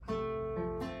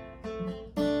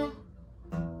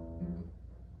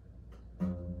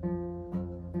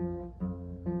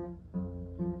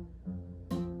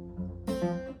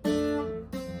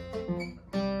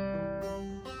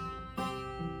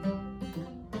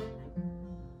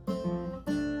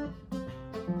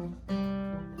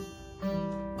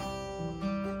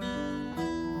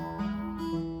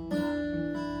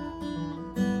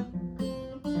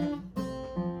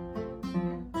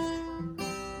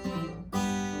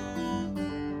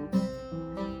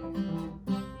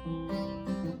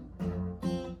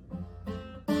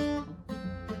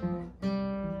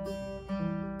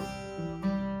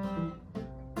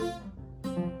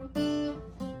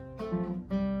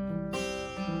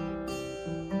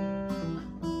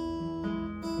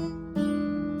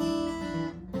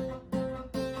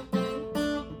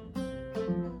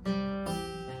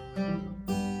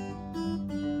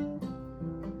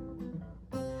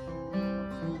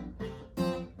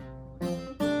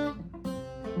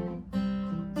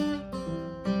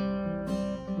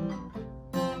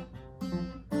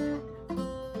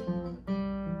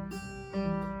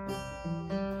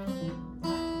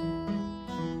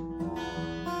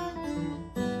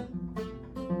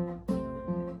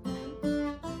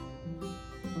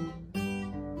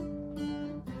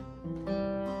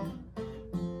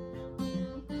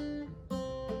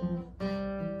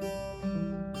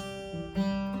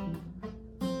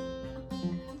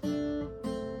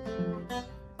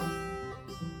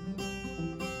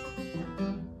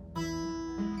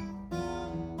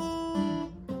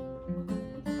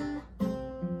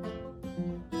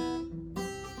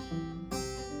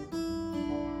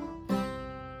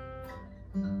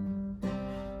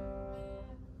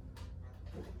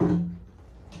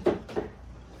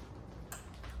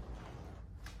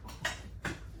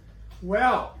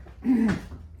Well,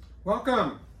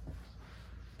 welcome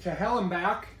to Hell and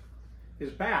Back is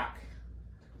back.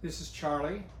 This is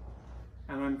Charlie,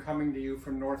 and I'm coming to you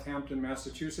from Northampton,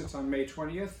 Massachusetts on May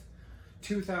 20th,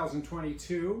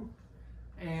 2022.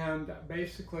 And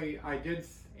basically, I did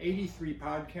 83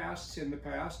 podcasts in the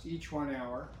past, each 1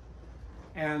 hour.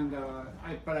 And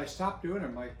but I stopped doing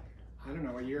them like, I don't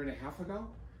know, a year and a half ago,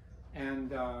 and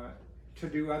to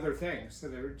do other things.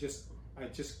 So I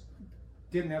just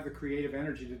didn't have the creative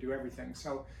energy to do everything.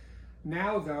 So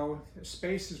now, though,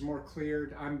 space is more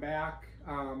cleared. I'm back.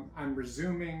 I'm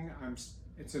resuming.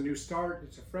 It's a new start.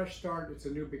 It's a fresh start. It's a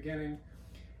new beginning.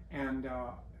 And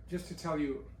just to tell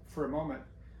you for a moment,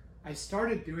 I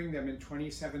started doing them in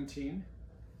 2017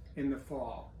 in the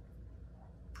fall.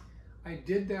 I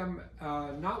did them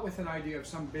not with an idea of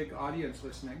some big audience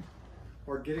listening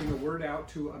or getting the word out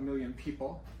to 1 million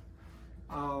people.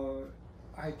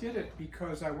 I did it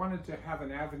because I wanted to have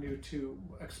an avenue to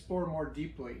explore more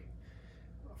deeply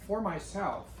for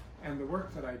myself and the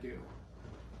work that I do.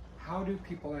 How do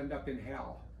people end up in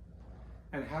hell?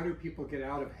 And how do people get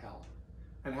out of hell?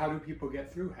 And how do people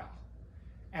get through hell?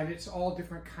 And it's all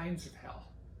different kinds of hell.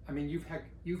 I mean, you've had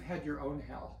your own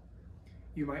hell.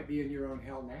 You might be in your own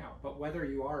hell now, but whether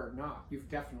you are or not, you've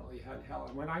definitely had hell.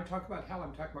 And when I talk about hell,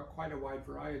 I'm talking about quite a wide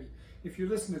variety. If you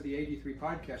listen to the 83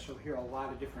 podcasts, you'll hear a lot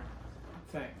of different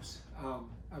things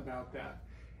about that.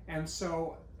 And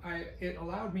so it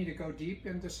allowed me to go deep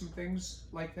into some things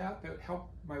like that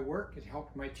helped my work, it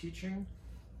helped my teaching.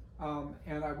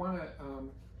 And I want to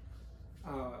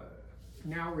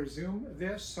now resume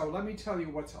this. So let me tell you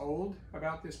what's old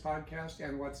about this podcast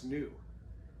and what's new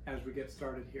as we get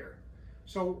started here.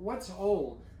 So what's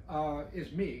old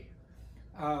is me.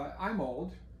 I'm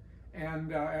old,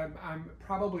 and I'm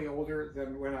probably older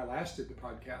than when I last did the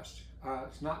podcast.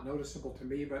 It's not noticeable to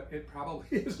me, but it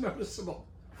probably is noticeable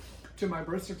to my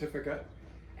birth certificate.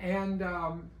 And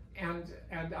I'll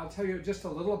tell you just a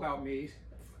little about me,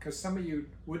 because some of you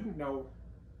wouldn't know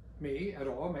me at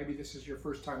all. Maybe this is your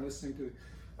first time listening to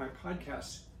my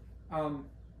podcast. I'm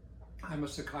a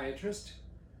psychiatrist.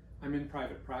 I'm in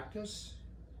private practice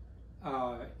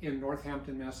in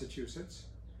Northampton, Massachusetts.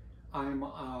 I'm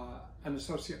an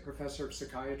associate professor of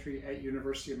psychiatry at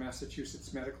University of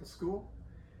Massachusetts Medical School.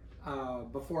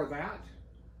 Before that,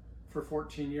 for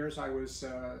 14 years, I was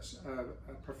a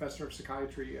professor of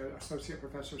psychiatry, associate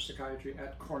professor of psychiatry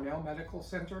at Cornell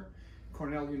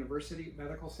University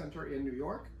Medical Center in New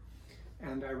York,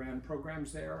 and I ran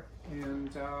programs there.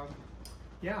 And I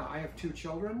have 2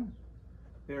 children.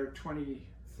 They're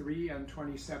 23 and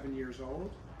 27 years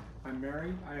old. I'm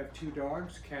married. I have 2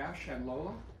 dogs, Cash and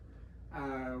Lola.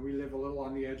 We live a little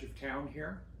on the edge of town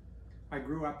here. I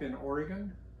grew up in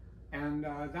Oregon. And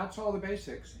that's all the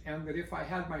basics. And that if I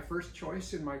had my first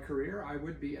choice in my career, I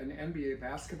would be an NBA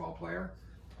basketball player.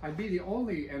 I'd be the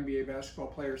only NBA basketball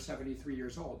player 73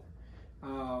 years old,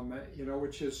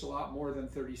 which is a lot more than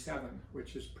 37,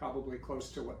 which is probably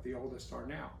close to what the oldest are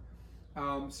now.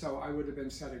 So I would have been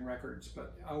setting records,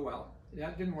 but oh well,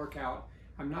 that didn't work out.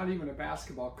 I'm not even a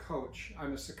basketball coach.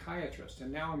 I'm a psychiatrist, and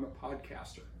now I'm a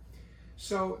podcaster.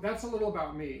 So that's a little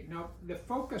about me. Now, the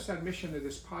focus and mission of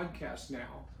this podcast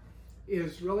now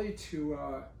is really to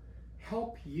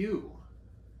help you.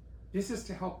 This is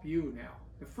to help you now.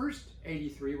 The first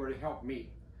 83 were to help me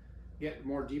get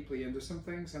more deeply into some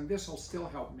things, and this will still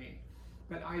help me.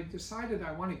 But I decided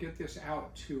I want to get this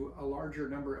out to a larger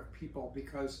number of people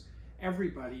because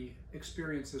everybody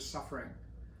experiences suffering.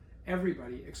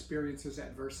 Everybody experiences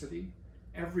adversity.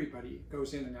 Everybody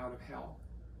goes in and out of hell.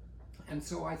 And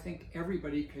so I think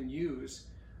everybody can use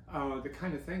the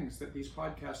kind of things that these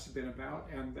podcasts have been about,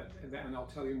 and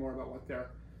I'll tell you more about what they're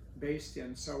based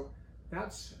in. So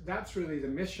that's really the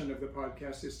mission of the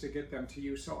podcast, is to get them to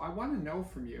you. So I want to know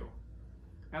from you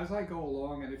as I go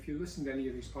along, and if you listen to any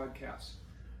of these podcasts,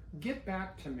 get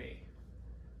back to me.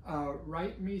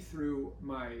 Write me through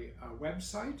my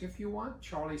website if you want,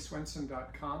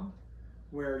 charlieswenson.com,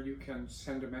 where you can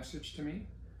send a message to me.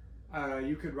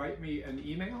 You could write me an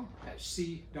email at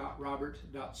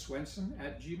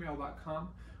c.robert.swenson@gmail.com,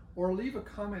 or leave a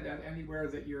comment at anywhere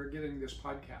that you're getting this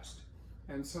podcast,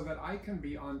 and so that I can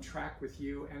be on track with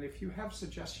you. And if you have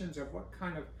suggestions of what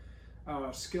kind of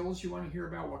skills you want to hear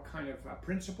about, what kind of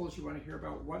principles you want to hear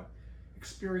about, what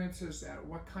experiences,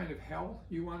 what kind of hell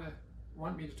you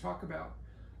want me to talk about,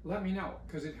 let me know,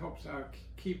 because it helps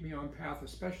keep me on path,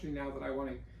 especially now that I want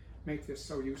to make this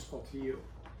so useful to you.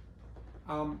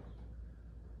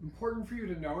 Important for you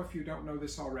to know, if you don't know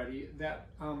this already, that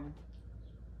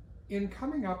in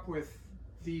coming up with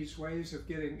these ways of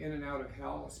getting in and out of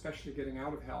hell, especially getting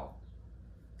out of hell,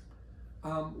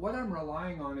 What I'm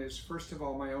relying on is, first of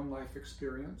all, my own life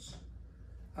experience,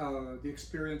 the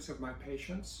experience of my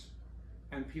patients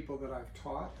and people that I've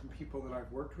taught and people that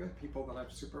I've worked with, people that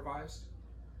I've supervised,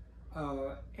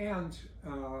 and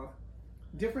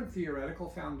different theoretical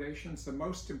foundations, the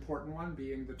most important one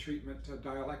being the treatment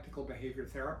dialectical behavior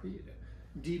therapy,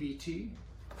 DBT.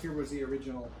 Here was the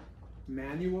original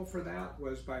manual for that,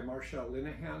 was by Marshall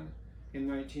Linehan in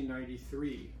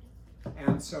 1993.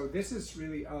 And so this is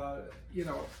really, you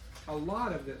know, a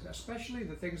lot of this, especially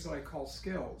the things that I call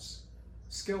skills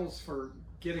for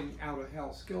getting out of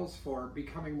hell, skills for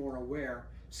becoming more aware,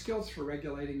 skills for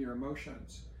regulating your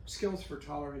emotions, skills for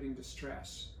tolerating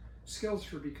distress, skills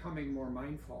for becoming more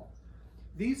mindful.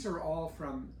 These are all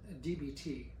from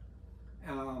DBT.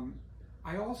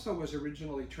 I also was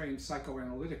originally trained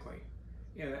psychoanalytically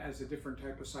as a different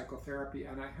type of psychotherapy,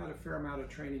 and I had a fair amount of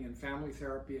training in family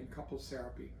therapy and couples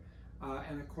therapy,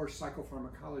 and of course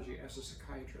psychopharmacology as a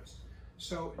psychiatrist.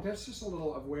 So that's just a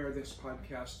little of where this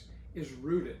podcast is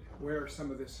rooted, where some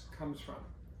of this comes from.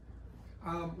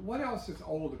 What else is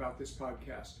old about this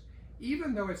podcast?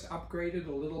 Even though it's upgraded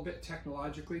a little bit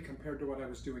technologically compared to what I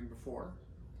was doing before,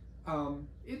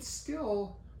 it's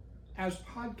still, as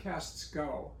podcasts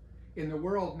go, in the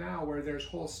world now where there's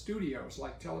whole studios,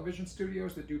 like television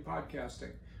studios that do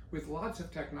podcasting, with lots of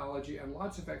technology and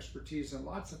lots of expertise and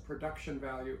lots of production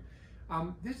value,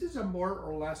 this is a more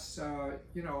or less,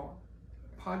 you know,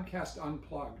 podcast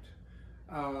unplugged.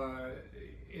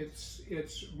 It's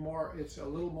a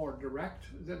little more direct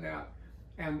than that.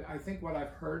 And I think what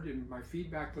I've heard in my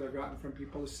feedback that I've gotten from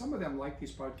people is some of them like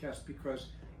these podcasts because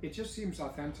it just seems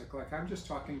authentic. Like I'm just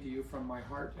talking to you from my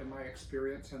heart and my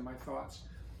experience and my thoughts.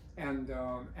 And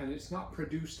it's not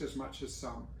produced as much as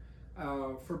some.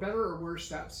 For better or worse,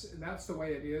 that's the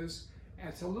way it is. And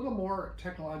it's a little more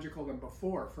technological than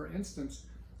before. For instance,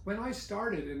 when I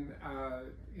started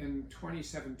in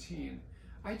 2017,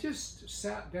 I just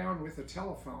sat down with a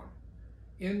telephone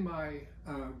in my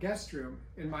guest room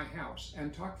in my house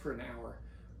and talked for an hour.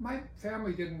 My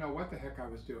family didn't know what the heck I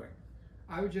was doing.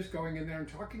 I was just going in there and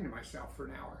talking to myself for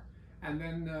an hour. And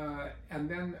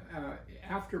then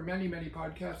after many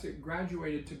podcasts, it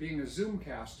graduated to being a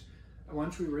Zoomcast.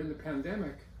 Once we were in the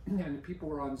pandemic and people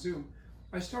were on Zoom,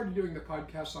 I started doing the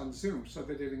podcasts on Zoom so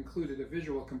that it included a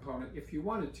visual component if you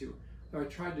wanted to, though I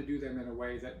tried to do them in a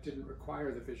way that didn't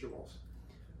require the visuals.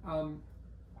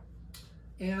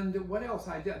 And what else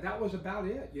I did? That was about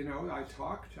it. You know, I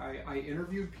talked, I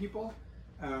interviewed people,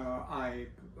 I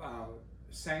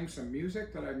sang some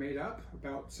music that I made up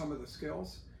about some of the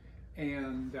skills,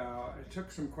 and I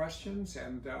took some questions,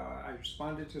 and I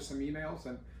responded to some emails,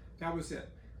 and that was it.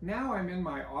 Now I'm in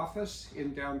my office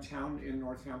in downtown in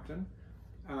Northampton.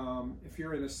 If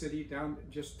you're in a city,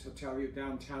 just to tell you,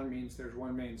 downtown means there's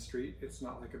one main street. It's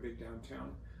not like a big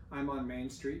downtown. I'm on Main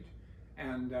Street,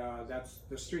 and that's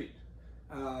the street.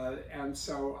 And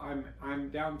so I'm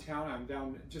downtown.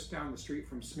 I'm just down the street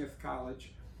from Smith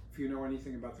College, if you know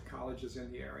anything about the colleges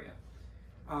in the area.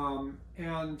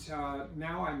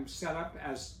 Now I'm set up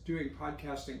as doing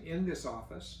podcasting in this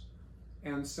office,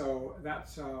 and so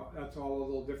that's all a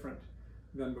little different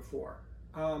than before.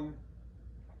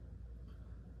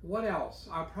 What else?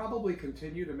 I'll probably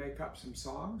continue to make up some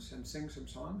songs and sing some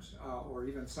songs, or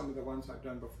even some of the ones I've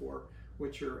done before,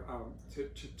 which are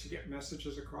to get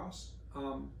messages across.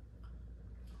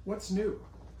 What's new?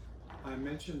 I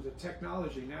mentioned the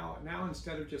technology. Now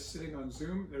instead of just sitting on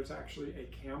Zoom, there's actually a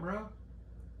camera,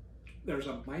 there's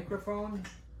a microphone,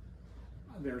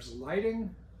 there's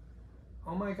lighting.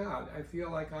 Oh my God, I feel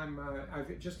like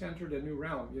I've just entered a new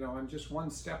realm. You know, I'm just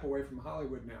one step away from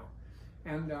Hollywood now.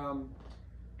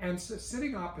 And so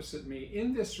sitting opposite me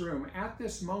in this room at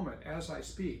this moment as I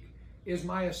speak is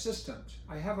my assistant.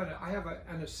 I have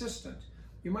an assistant.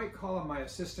 You might call him my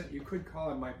assistant. You could call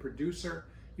him my producer.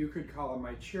 You could call him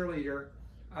my cheerleader.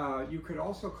 You could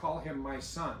also call him my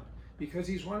son, because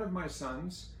he's one of my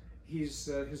sons.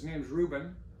 His name's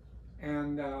Ruben,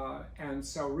 and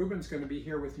so Ruben's going to be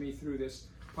here with me through this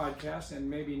podcast, and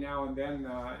maybe now and then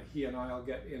he and I'll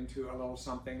get into a little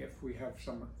something if we have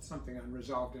something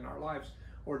unresolved in our lives,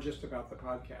 or just about the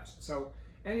podcast. So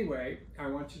anyway, I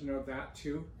want you to know that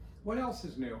too. What else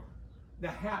is new? The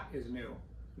hat is new.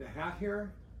 The hat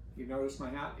here, you notice my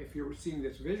hat. If you're seeing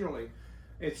this visually,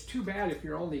 it's too bad if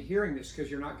you're only hearing this because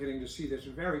you're not getting to see this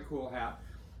very cool hat.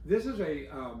 This is a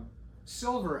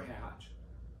silver hat.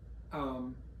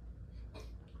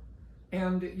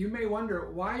 And you may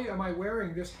wonder, why am I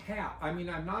wearing this hat? I mean,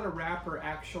 I'm not a rapper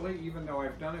actually, even though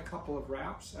I've done a couple of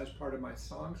raps as part of my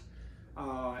songs.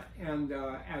 And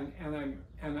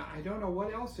I don't know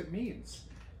what else it means.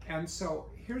 And so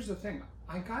here's the thing,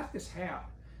 I got this hat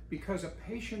because a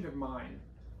patient of mine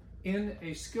in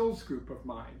a skills group of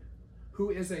mine, who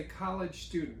is a college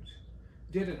student,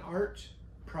 did an art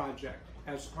project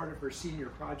as part of her senior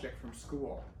project from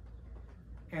school.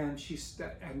 And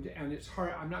and it's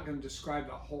hard, I'm not going to describe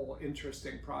the whole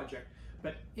interesting project,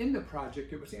 but in the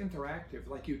project it was interactive.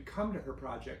 Like, you'd come to her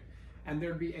project and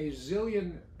there'd be a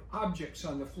zillion objects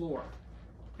on the floor,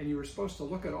 and you were supposed to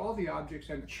look at all the objects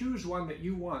and choose one that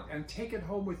you want and take it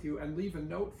home with you and leave a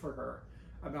note for her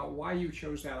about why you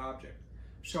chose that object.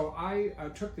 So I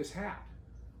took this hat,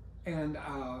 and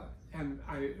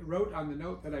I wrote on the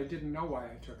note that I didn't know why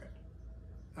I took it.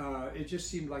 It just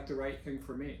seemed like the right thing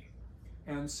for me.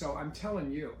 And so I'm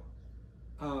telling you,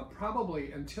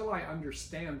 probably until I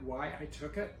understand why I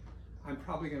took it, I'm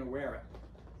probably going to wear it.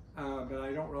 But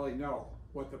I don't really know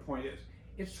what the point is.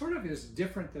 It sort of is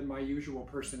different than my usual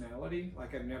personality.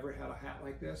 Like, I've never had a hat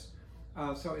like this.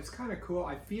 So it's kind of cool.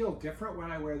 I feel different when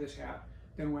I wear this hat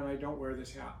than when I don't wear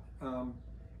this hat. And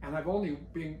I'm only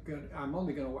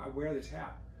going to wear this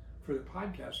hat for the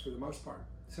podcast for the most part.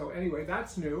 So anyway,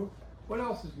 that's new. What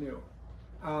else is new?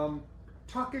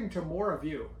 Talking to more of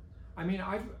you. I mean,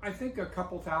 I think a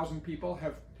couple thousand people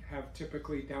have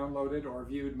typically downloaded or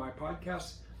viewed my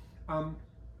podcasts.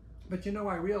 But you know,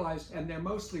 I realized, and they're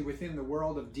mostly within the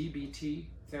world of DBT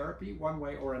therapy, one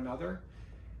way or another.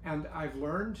 And I've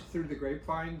learned through the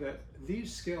grapevine that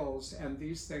these skills and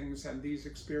these things and these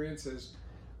experiences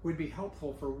would be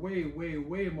helpful for way, way,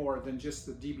 way more than just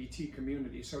the DBT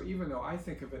community. So even though I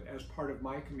think of it as part of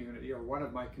my community or one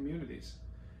of my communities,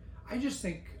 I just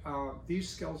think these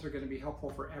skills are going to be helpful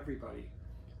for everybody.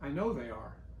 I know they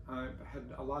are. I've had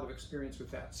a lot of experience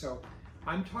with that. So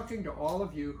I'm talking to all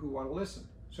of you who want to listen.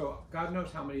 So God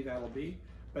knows how many that'll be,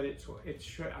 but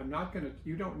I'm not going to,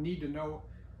 you don't need to know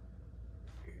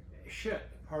shit,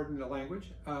 pardon the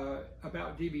language,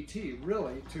 about DBT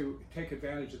really to take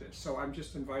advantage of this. So I'm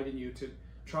just inviting you to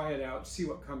try it out, see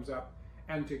what comes up,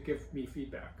 and to give me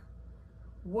feedback.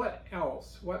 What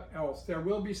else? What else? There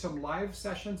will be some live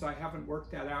sessions. I haven't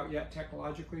worked that out yet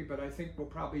technologically, but I think we'll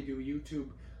probably do a YouTube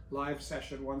live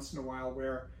session once in a while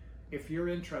where, if you're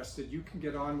interested, you can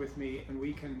get on with me and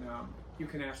we can, you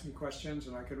can ask me questions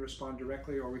and I can respond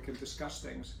directly, or we can discuss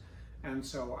things. And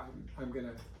so I'm going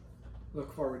to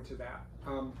look forward to that.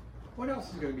 What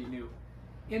else is going to be new?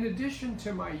 In addition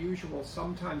to my usual,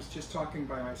 sometimes just talking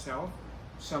by myself,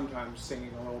 sometimes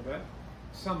singing a little bit,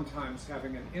 sometimes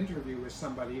having an interview with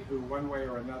somebody who one way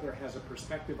or another has a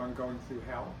perspective on going through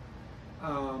hell.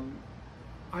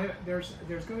 There's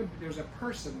a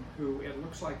person who it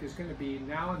looks like is going to be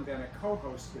now and then a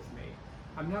co-host with me.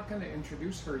 I'm not going to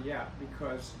introduce her yet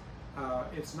because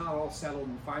it's not all settled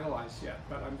and finalized yet,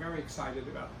 but I'm very excited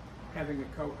about having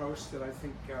a co-host that I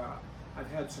think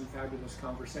I've had some fabulous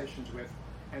conversations with,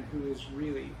 and who is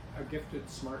really a gifted,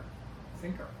 smart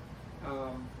thinker.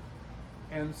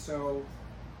 And so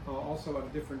also of a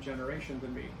different generation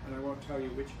than me, and I won't tell you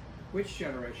which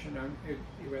generation,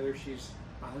 whether she's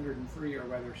 103 or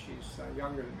whether she's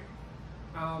younger than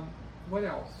me. What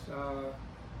else?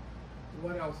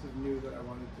 What else is new that I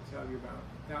wanted to tell you about?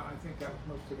 Now, I think that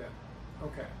was most of it.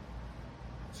 Okay.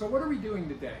 So what are we doing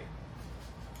today?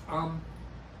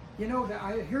 You know,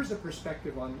 here's a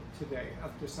perspective on today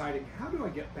of deciding, how do I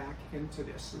get back into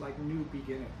this, like new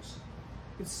beginnings?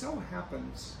 It so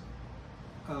happens,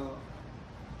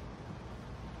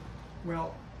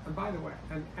 well, and by the way,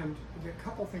 and a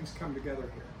couple things come together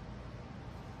here.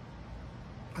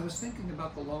 I was thinking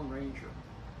about the Lone Ranger,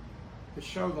 the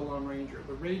show The Lone Ranger,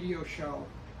 the radio show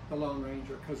The Lone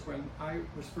Ranger, because when I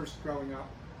was first growing up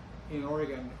in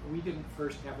Oregon, we didn't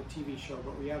first have a TV show,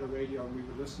 but we had a radio and we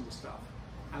would listen to stuff.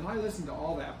 And I listened to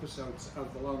all the episodes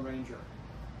of The Lone Ranger.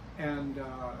 And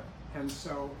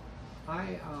so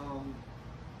I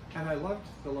loved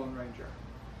The Lone Ranger.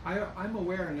 I'm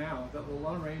aware now that The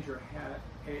Lone Ranger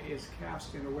is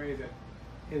cast in a way that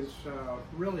is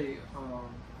really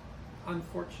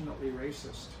unfortunately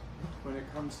racist when it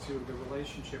comes to the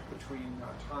relationship between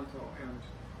Tonto and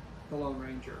the Lone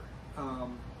Ranger,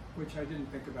 which I didn't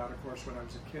think about, of course, when I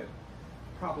was a kid.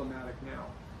 Problematic now.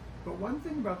 But one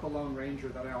thing about the Lone Ranger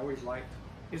that I always liked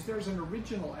is there's an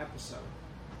original episode,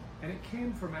 and it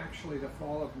came from actually the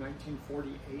fall of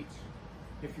 1948,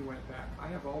 if you went back. I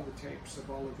have all the tapes of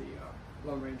all of the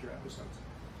Lone Ranger episodes.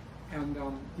 And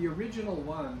the original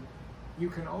one, you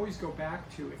can always go back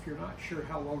to if you're not sure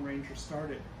how Lone Ranger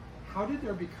started. How did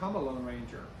there become a Lone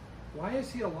Ranger? Why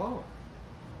is he alone?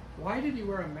 Why did he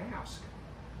wear a mask?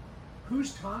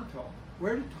 Who's Tonto?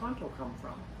 Where did Tonto come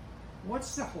from?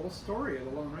 What's the whole story of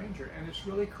the Lone Ranger? And it's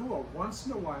really cool. Once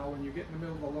in a while, when you get in the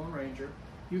middle of the Lone Ranger,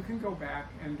 you can go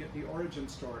back and get the origin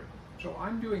story. So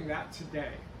I'm doing that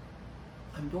today.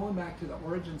 I'm going back to the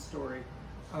origin story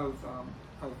of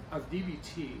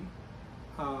DBT,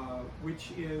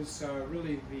 which is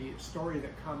really the story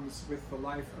that comes with the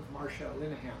life of Marcia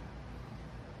Linehan.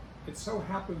 It so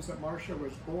happens that Marcia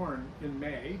was born in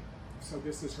May, so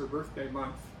this is her birthday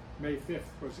month. May 5th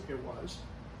was.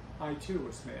 I too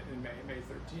was in May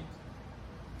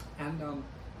 13th.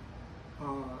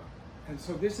 And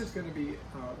so this is going to be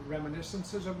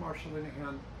reminiscences of Marcia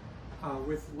Linehan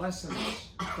with lessons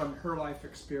from her life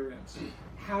experience.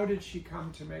 How did she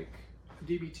come to make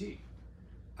DBT?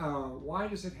 Why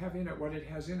does it have in it what it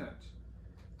has in it?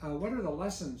 What are the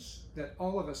lessons that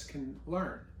all of us can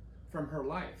learn from her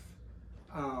life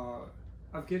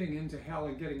of getting into hell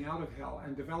and getting out of hell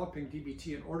and developing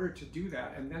DBT in order to do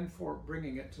that, and then for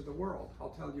bringing it to the world? I'll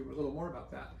tell you a little more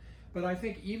about that. But I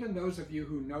think even those of you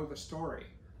who know the story,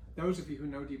 those of you who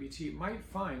know DBT, might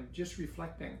find just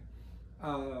reflecting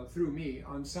through me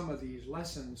on some of these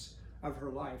lessons of her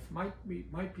life might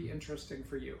be interesting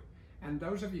for you. And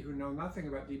those of you who know nothing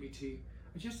about DBT,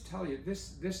 I just tell you,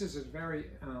 this is a very,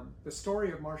 the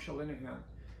story of Marcia Linehan,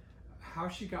 how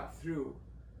she got through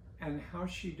and how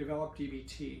she developed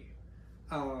DBT.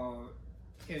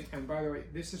 And by the way,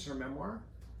 this is her memoir,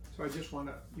 so I just want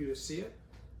you to see it.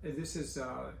 This is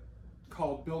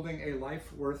called Building a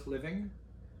Life Worth Living,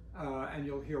 and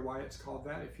you'll hear why it's called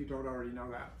that if you don't already know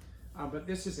that. But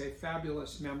this is a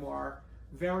fabulous memoir,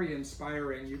 very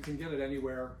inspiring. You can get it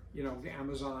anywhere,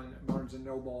 Amazon, Barnes &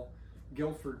 Noble,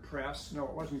 Guilford Press. No,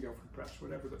 it wasn't Guilford Press,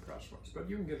 whatever the press was, but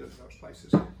you can get it at those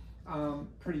places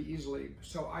pretty easily.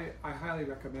 So I highly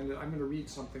recommend it. I'm going to read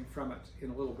something from it in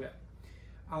a little bit.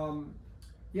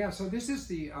 So this is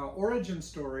the origin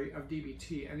story of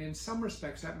DBT, and in some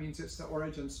respects that means it's the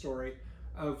origin story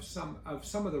of some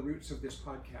of the roots of this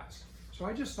podcast. So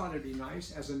I just thought it'd be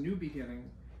nice as a new beginning,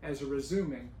 as a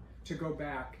resuming, to go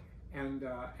back and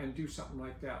do something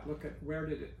like that. Look at where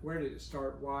did it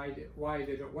start? Why did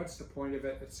it? What's the point of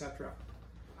it, etc.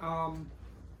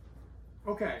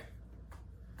 Okay.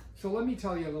 So let me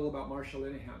tell you a little about Marcia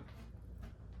Linehan.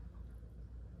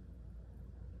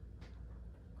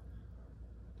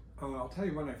 I'll tell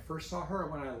you when I first saw her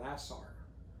and when I last saw her.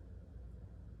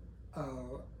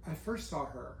 I first saw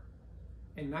her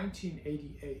in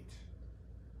 1988.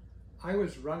 I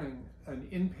was running an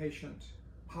inpatient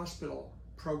hospital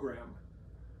program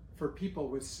for people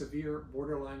with severe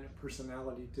borderline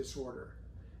personality disorder,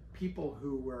 people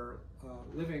who were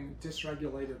living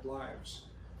dysregulated lives,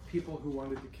 people who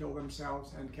wanted to kill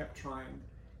themselves and kept trying,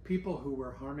 people who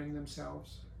were harming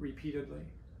themselves repeatedly,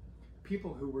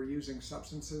 people who were using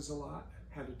substances a lot,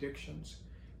 had addictions,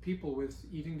 people with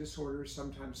eating disorders,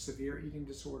 sometimes severe eating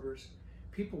disorders,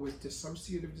 people with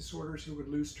dissociative disorders who would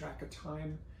lose track of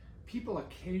time, people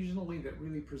occasionally that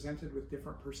really presented with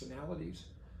different personalities,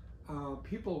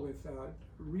 people with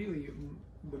really,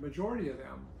 the majority of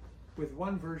them, with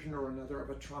one version or another of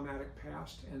a traumatic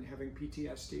past and having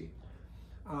PTSD.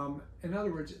 In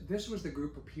other words, this was the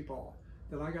group of people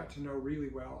that I got to know really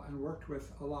well and worked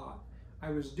with a lot. I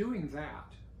was doing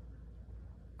that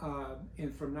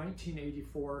from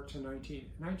 1984 to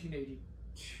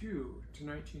 1982 to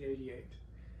 1988,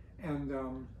 and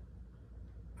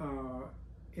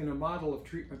in a model of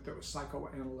treatment that was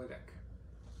psychoanalytic.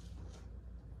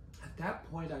 At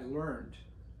that point, I learned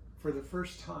for the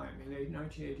first time in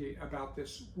 1988 about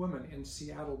this woman in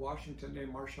Seattle, Washington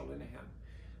named Marcia Linehan,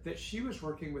 that she was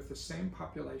working with the same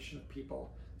population of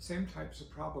people, same types of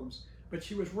problems, but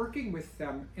she was working with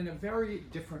them in a very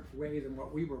different way than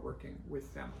what we were working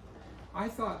with them. I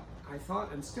thought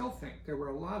and still think there were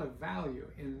a lot of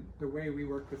value in the way we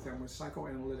worked with them with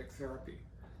psychoanalytic therapy,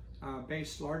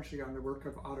 based largely on the work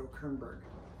of Otto Kernberg.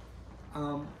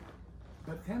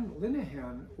 But then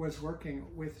Linehan was working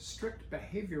with strict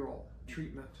behavioral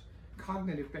treatment,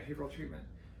 cognitive behavioral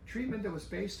treatment that was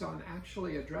based on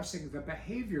actually addressing the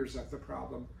behaviors of the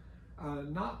problem,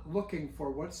 not looking for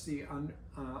what's the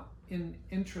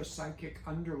intrapsychic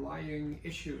underlying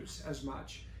issues as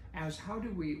much as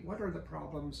what are the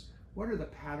problems, what are the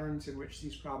patterns in which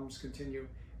these problems continue,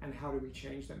 and how do we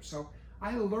change them. So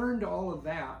I learned all of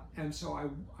that, and so I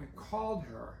called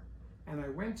her and I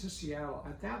went to Seattle.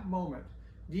 At that moment,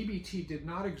 DBT did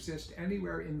not exist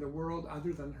anywhere in the world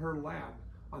other than her lab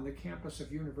on the campus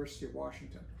of University of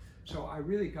Washington. So I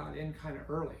really got in kind of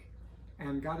early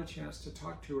and got a chance to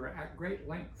talk to her at great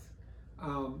length.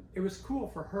 It was cool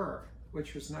for her,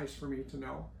 which was nice for me to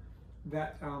know,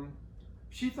 that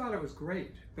she thought it was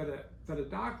great that a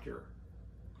doctor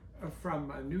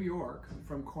from New York,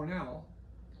 from Cornell,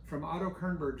 from Otto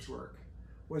Kernberg's work,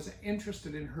 was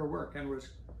interested in her work and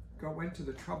went to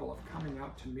the trouble of coming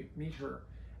out to meet her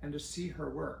and to see her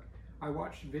work. I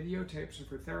watched videotapes of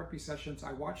her therapy sessions.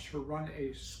 I watched her run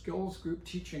a skills group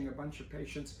teaching a bunch of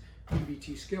patients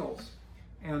DBT skills.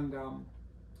 And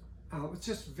it was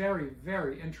just very,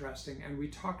 very interesting. And we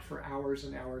talked for hours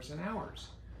and hours and hours.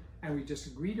 And we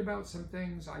disagreed about some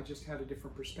things. I just had a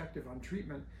different perspective on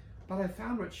treatment. But I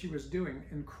found what she was doing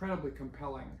incredibly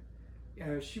compelling.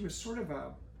 She was sort of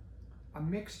a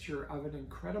mixture of an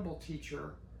incredible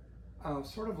teacher,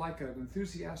 sort of like an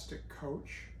enthusiastic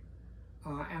coach,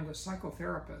 and a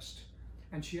psychotherapist.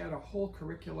 And she had a whole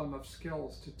curriculum of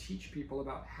skills to teach people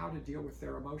about how to deal with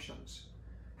their emotions,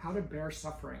 how to bear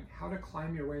suffering, how to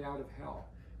climb your way out of hell,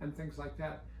 and things like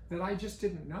that, that I just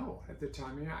didn't know at the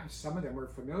time. You know, some of them were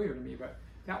familiar to me, but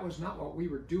that was not what we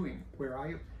were doing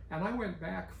and I went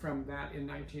back from that in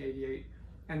 1988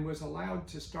 and was allowed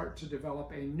to start to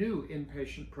develop a new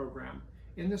inpatient program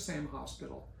in the same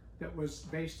hospital that was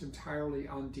based entirely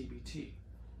on DBT.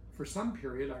 For some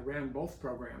period, I ran both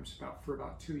programs for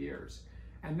about 2 years.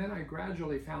 And then I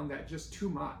gradually found that just too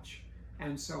much.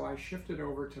 And so I shifted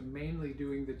over to mainly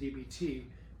doing the DBT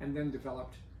and then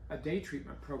developed a day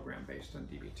treatment program based on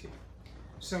DBT.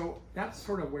 So that's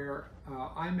sort of where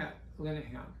I met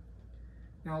Linehan.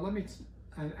 Now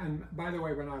and by the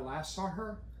way, when I last saw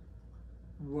her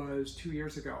was 2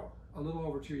 years ago, a little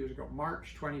over 2 years ago,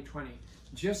 March 2020,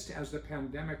 just as the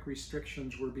pandemic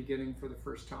restrictions were beginning for the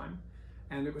first time.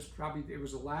 And it was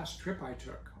the last trip I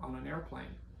took on an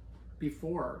airplane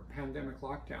before pandemic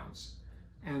lockdowns.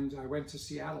 And I went to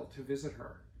Seattle to visit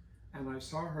her. And I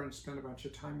saw her and spent a bunch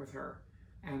of time with her.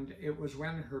 And it was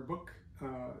when her book,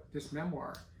 this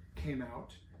memoir, came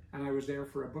out. And I was there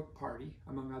for a book party,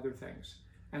 among other things,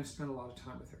 and spent a lot of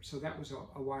time with her. So that was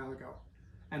a while ago.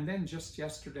 And then just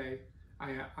yesterday,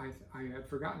 I had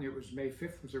forgotten it was May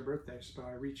 5th was her birthday, so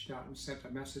I reached out and sent a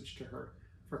message to her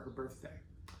for her birthday.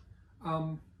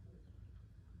 Who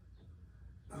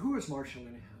is Marsha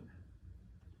Linehan?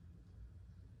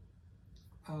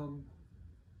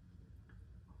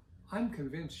 I'm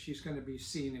convinced she's going to be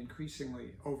seen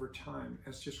increasingly over time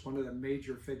as just one of the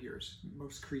major figures,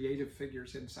 most creative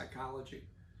figures in psychology.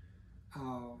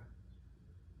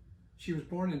 She was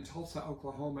born in Tulsa,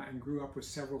 Oklahoma, and grew up with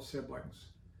several siblings,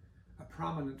 a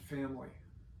prominent family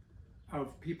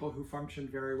of people who functioned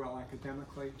very well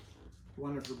academically.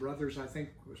 One of her brothers, I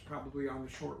think, was probably on the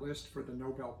short list for the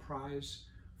Nobel Prize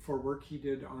for work he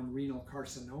did on renal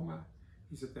carcinoma.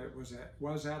 He's at I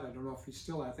don't know if he's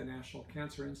still at the National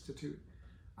Cancer Institute.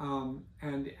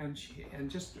 And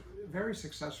just very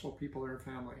successful people in her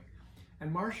family.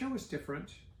 And Marsha was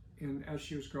different as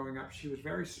she was growing up. She was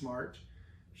very smart.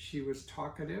 She was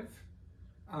talkative.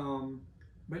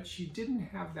 But she didn't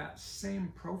have that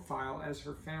same profile as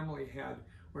her family had,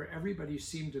 where everybody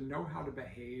seemed to know how to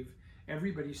behave.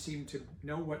 Everybody seemed to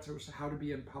know how to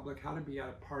be in public, how to be at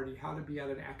a party, how to be at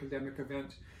an academic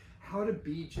event, how to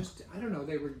be just, I don't know,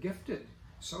 they were gifted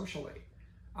socially.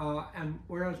 And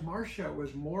whereas Marsha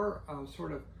was more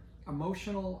sort of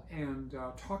emotional and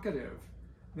talkative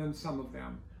than some of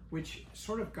them, which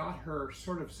sort of got her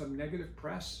sort of some negative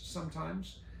press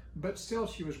sometimes, but still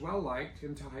she was well liked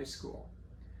into high school.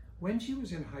 When she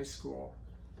was in high school,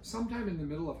 sometime in the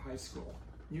middle of high school,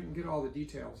 you can get all the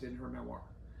details in her memoir,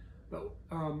 but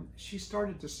she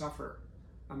started to suffer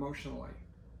emotionally.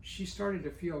 She started to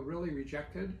feel really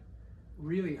rejected,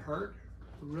 really hurt,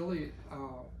 really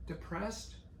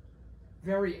depressed,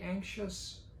 very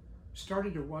anxious,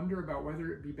 started to wonder about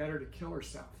whether it'd be better to kill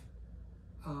herself.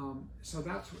 So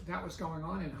that was going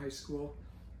on in high school.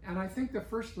 And I think the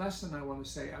first lesson I want to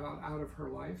say out of her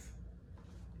life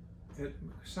that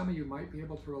some of you might be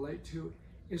able to relate to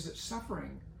is that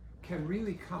suffering can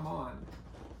really come on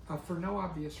for no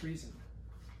obvious reason.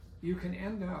 You can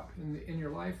end up in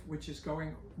your life which is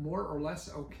going more or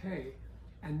less okay,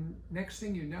 and next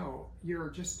thing you know, you're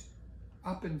just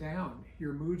up and down.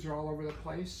 Your moods are all over the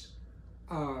place.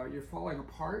 You're falling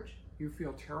apart. You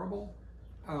feel terrible.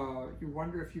 You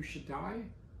wonder if you should die.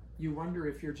 You wonder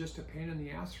if you're just a pain in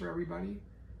the ass for everybody.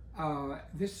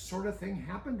 This sort of thing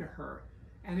happened to her.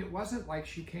 And it wasn't like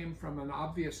she came from an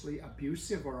obviously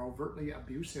abusive or overtly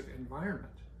abusive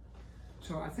environment.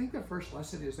 So I think the first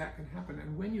lesson is that can happen.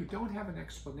 And when you don't have an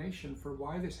explanation for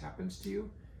why this happens to you,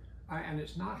 and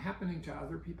it's not happening to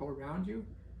other people around you,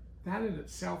 that in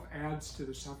itself adds to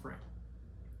the suffering,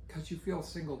 because you feel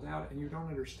singled out and you don't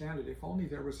understand it. If only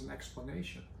there was an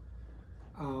explanation.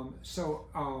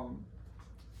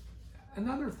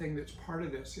 Another thing that's part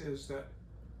of this is that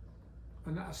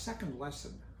a second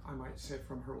lesson, I might say,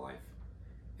 from her life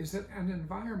is that an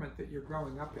environment that you're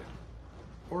growing up in,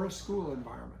 or a school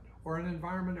environment, or an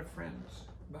environment of friends,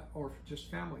 or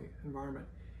just family environment,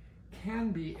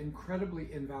 can be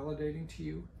incredibly invalidating to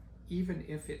you, even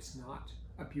if it's not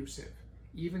abusive.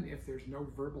 Even if there's no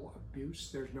verbal abuse,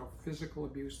 there's no physical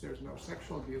abuse, there's no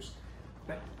sexual abuse,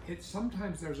 but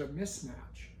sometimes there's a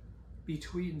mismatch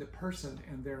between the person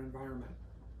and their environment.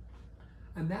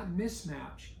 And that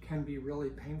mismatch can be really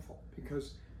painful,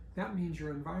 because that means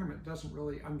your environment doesn't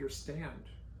really understand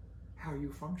how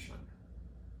you function.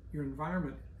 Your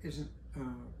environment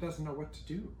doesn't know what to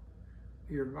do.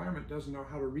 Your environment doesn't know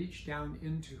how to reach down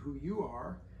into who you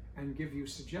are and give you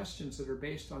suggestions that are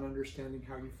based on understanding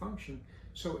how you function.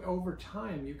 So over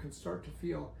time, you can start to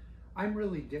feel, I'm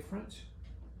really different,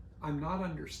 I'm not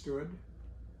understood,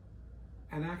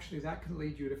 and actually that can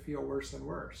lead you to feel worse and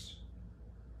worse.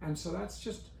 And so that's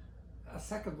just a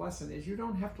second lesson, is you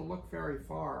don't have to look very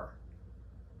far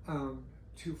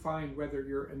to find whether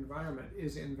your environment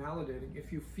is invalidating.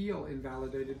 If you feel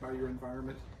invalidated by your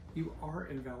environment, you are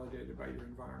invalidated by your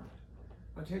environment.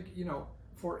 I'll take,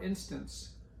 for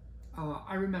instance,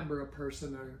 I remember a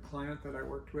client that I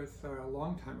worked with a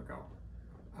long time ago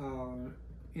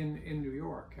in New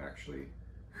York, actually,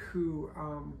 who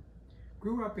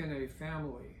grew up in a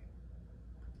family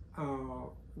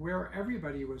where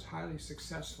everybody was highly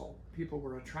successful. People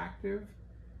were attractive,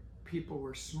 people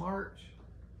were smart,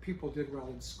 people did well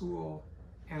in school,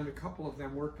 and a couple of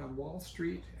them worked on Wall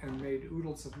Street and made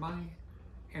oodles of money,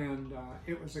 and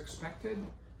it was expected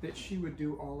that she would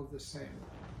do all of the same.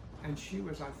 And she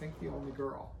was, I think, the only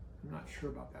girl. I'm not sure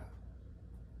about that.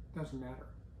 Doesn't matter.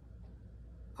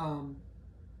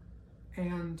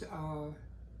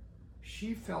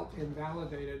 She felt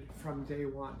invalidated from day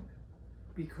one,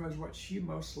 because what she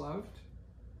most loved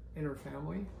in her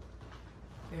family,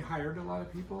 they hired a lot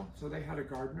of people, so they had a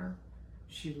gardener.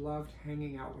 She loved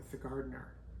hanging out with the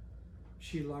gardener.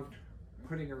 She loved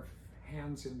putting her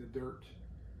hands in the dirt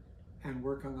and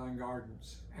working on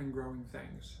gardens and growing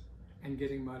things and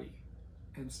getting muddy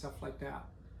and stuff like that.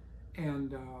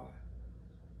 And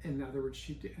in other words,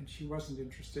 she wasn't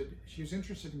interested. She was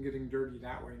interested in getting dirty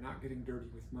that way, not getting dirty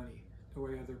with money, the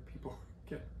way other people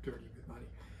get dirty with money.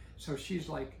 So she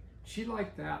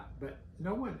liked that, but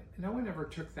no one ever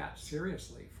took that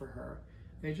seriously for her.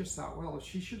 They just thought, well,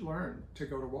 she should learn to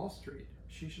go to Wall Street.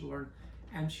 She should learn,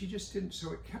 and she just didn't.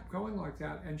 So it kept going like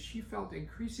that, and she felt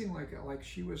increasingly like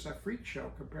she was a freak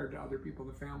show compared to other people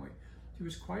in the family. She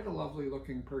was quite a lovely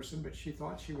looking person, but she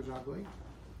thought she was ugly.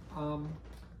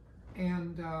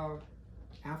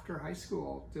 After high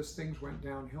school, just things went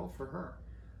downhill for her,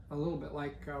 a little bit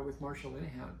like with Marsha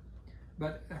Linehan.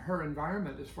 But her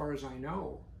environment, as far as I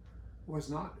know, was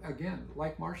not, again,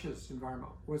 like Marsha's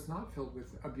environment, was not filled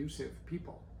with abusive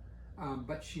people.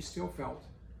 But she still felt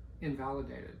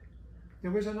invalidated.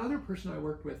 There was another person I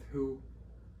worked with who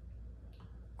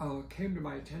came to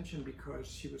my attention because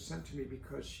she was sent to me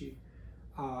because she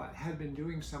had been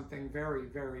doing something very,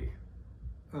 very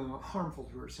harmful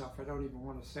to herself. I don't even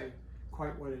want to say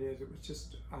quite what it is. It was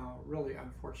just really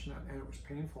unfortunate, and it was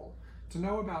painful to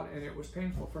know about, and it was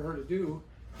painful for her to do.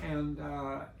 And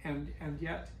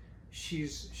yet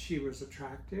she was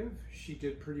attractive. She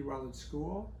did pretty well in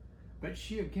school, but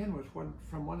she again was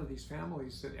from one of these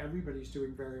families that everybody's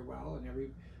doing very well,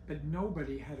 but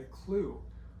nobody had a clue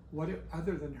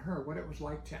other than her, what it was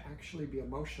like to actually be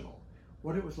emotional,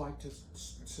 what it was like to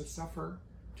suffer,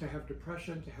 to have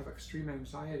depression, to have extreme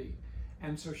anxiety.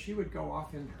 And so she would go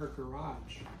off in her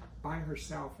garage by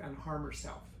herself and harm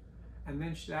herself. And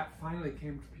then that finally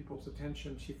came to people's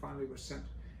attention. She finally was sent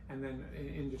and then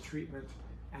into treatment.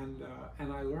 And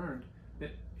I learned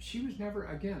that she was never,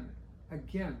 again,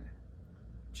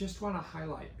 just want to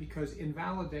highlight, because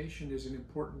invalidation is an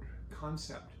important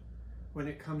concept when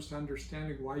it comes to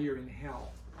understanding why you're in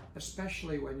hell,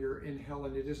 especially when you're in hell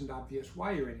and it isn't obvious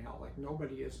why you're in hell. Like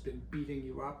nobody has been beating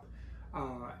you up,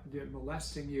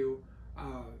 molesting you,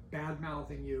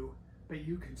 bad-mouthing you, but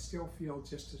you can still feel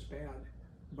just as bad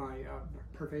by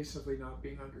pervasively not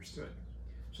being understood.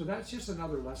 So that's just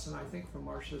another lesson, I think, from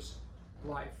Marsha's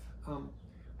life.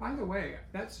 By the way,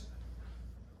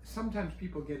 sometimes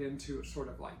people get into sort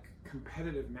of like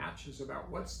competitive matches about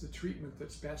what's the treatment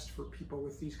that's best for people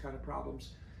with these kind of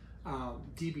problems.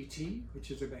 DBT,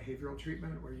 which is a behavioral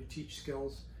treatment where you teach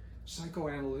skills,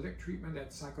 psychoanalytic treatment and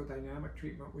psychodynamic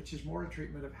treatment, which is more a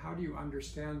treatment of how do you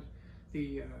understand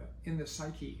in the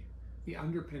psyche, the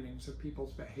underpinnings of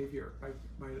people's behavior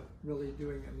by really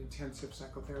doing an intensive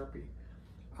psychotherapy,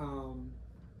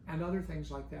 and other things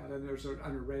like that. And there's an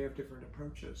array of different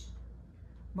approaches.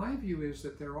 My view is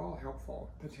that they're all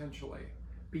helpful, potentially,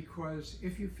 because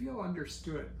if you feel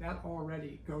understood, that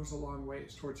already goes a long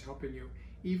ways towards helping you,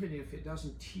 even if it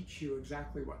doesn't teach you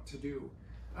exactly what to do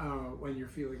when you're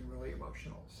feeling really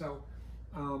emotional. So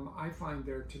I find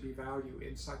there to be value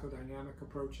in psychodynamic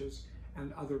approaches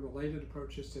and other related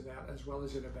approaches to that, as well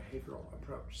as in a behavioral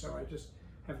approach. So I just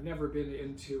have never been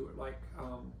into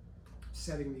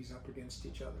setting these up against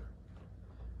each other.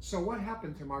 So what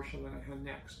happened to Marcia Linehan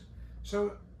next?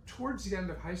 So towards the end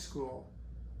of high school,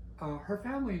 her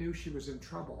family knew she was in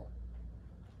trouble,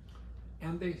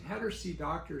 and they had her see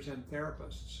doctors and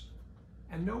therapists,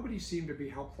 and nobody seemed to be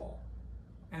helpful,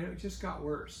 and it just got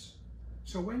worse.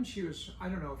 So when she was, I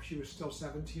don't know if she was still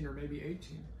 17 or maybe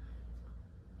 18,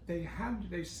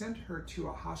 they sent her to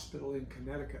a hospital in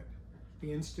Connecticut,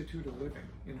 the Institute of Living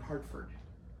in Hartford,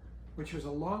 which was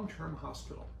a long-term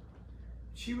hospital.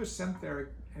 She was sent there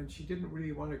and she didn't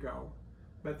really want to go,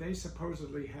 but they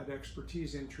supposedly had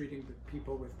expertise in treating the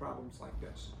people with problems like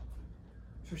this.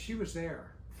 So she was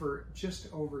there for just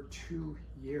over 2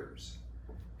 years.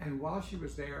 And while she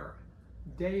was there,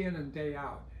 day in and day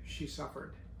out, she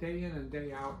suffered. Day in and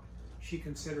day out, she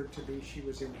considered she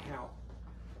was in hell.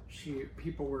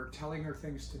 People were telling her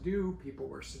things to do, people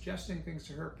were suggesting things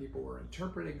to her, people were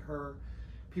interpreting her,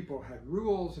 people had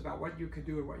rules about what you could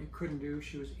do and what you couldn't do.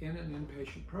 She was in an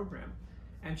inpatient program,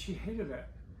 and she hated it,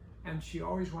 and she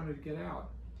always wanted to get out.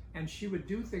 And she would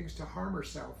do things to harm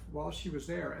herself while she was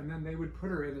there, and then they would put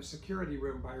her in a security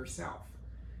room by herself,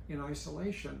 in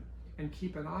isolation, and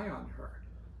keep an eye on her.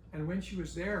 And when she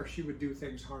was there, she would do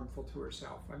things harmful to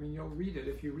herself. I mean, you'll read it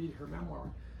if you read her memoir.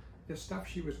 The stuff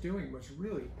she was doing was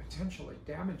really potentially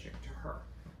damaging to her,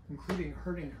 including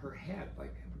hurting her head,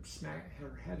 like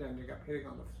her head ending up hitting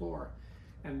on the floor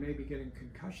and maybe getting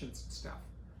concussions and stuff.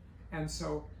 And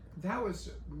so that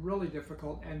was really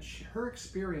difficult. And her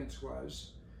experience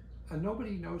was,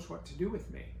 nobody knows what to do with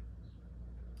me.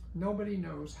 Nobody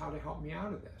knows how to help me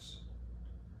out of this.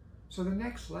 So the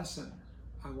next lesson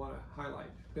I want to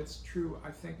highlight that's true,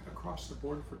 I think, across the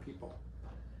board for people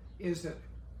is that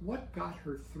what got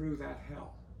her through that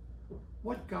hell?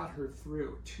 What got her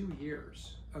through 2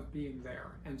 years of being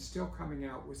there and still coming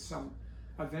out with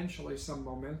eventually some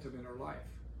momentum in her life?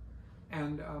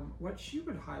 And what she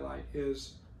would highlight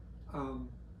is a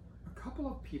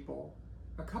couple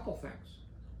things.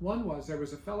 One was there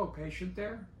was a fellow patient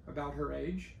there about her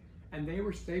age, and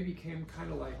they became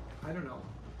kind of like, I don't know,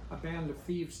 a band of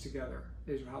thieves together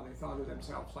is how they thought of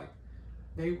themselves. Like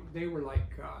they were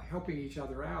like helping each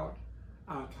other out,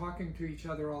 talking to each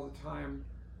other all the time.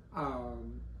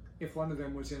 If one of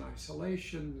them was in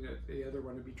isolation, the other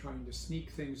one would be trying to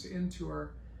sneak things into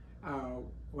her.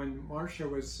 When Marcia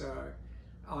was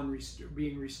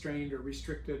being restrained or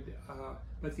restricted,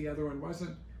 but the other one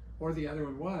wasn't, or the other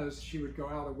one was, she would go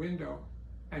out a window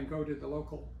and go to the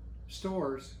local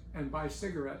stores and buy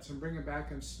cigarettes and bring them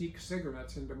back and sneak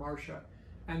cigarettes into Marcia.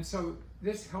 And so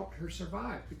this helped her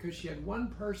survive because she had one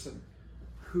person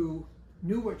who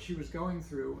knew what she was going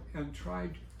through and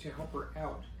tried to help her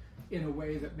out in a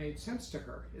way that made sense to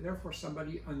her. Therefore,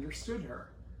 somebody understood her.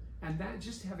 And that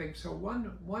just having, so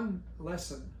one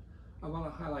lesson I want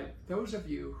to highlight, those of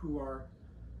you who are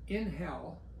in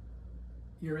hell,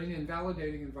 you're in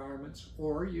invalidating environments,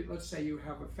 or let's say you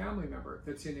have a family member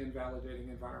that's in invalidating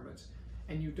environments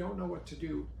and you don't know what to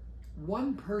do,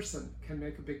 one person can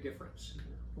make a big difference.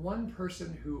 One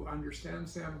person who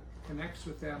understands them, connects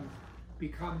with them,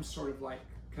 becomes sort of like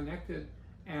connected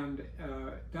and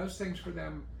does things for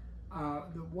them.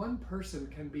 The one person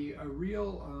can be a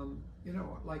real,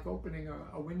 like opening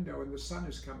a window and the sun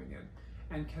is coming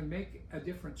in, and can make a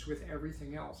difference with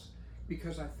everything else.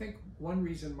 Because I think one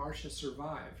reason Marcia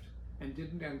survived and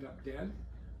didn't end up dead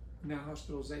in that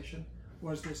hospitalization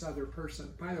was this other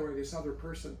person. By the way, this other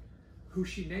person, who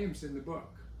she names in the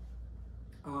book,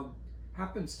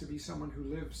 happens to be someone who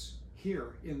lives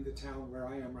here in the town where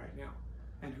I am right now,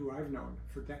 and who I've known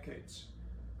for decades,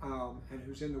 and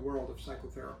who's in the world of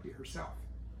psychotherapy herself.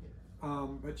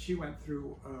 But she went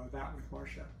through that with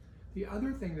Marcia. The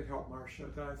other thing that helped Marcia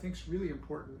that I think is really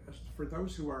important is for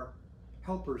those who are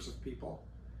helpers of people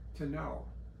to know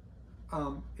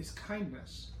is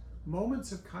kindness.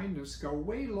 Moments of kindness go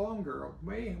way longer,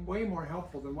 way more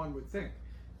helpful than one would think.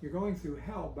 You're going through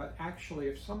hell, but actually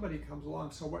if somebody comes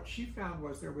along, so what she found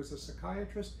was there was a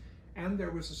psychiatrist and there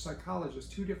was a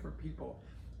psychologist, 2 different people,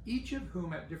 each of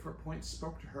whom at different points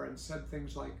spoke to her and said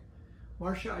things like,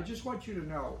 Marcia, I just want you to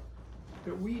know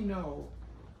that we know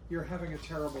you're having a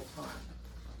terrible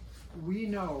time. We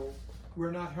know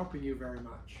we're not helping you very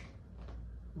much.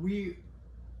 We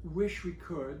wish we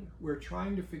could. We're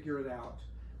trying to figure it out.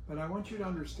 But I want you to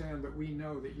understand that we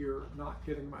know that you're not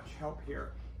getting much help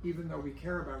here, even though we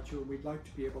care about you and we'd like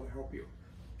to be able to help you.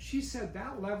 She said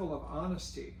that level of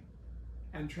honesty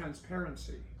and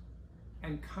transparency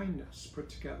and kindness put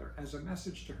together as a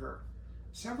message to her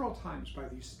several times by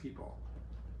these people,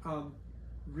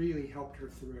 really helped her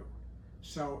through.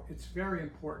 So it's very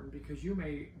important, because you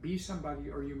may be somebody,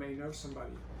 or you may know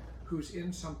somebody who's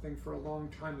in something for a long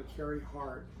time that's very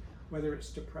hard, whether it's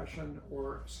depression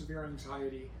or severe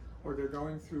anxiety, or they're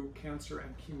going through cancer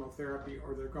and chemotherapy,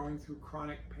 or they're going through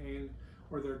chronic pain,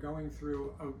 or they're going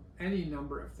through any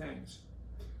number of things.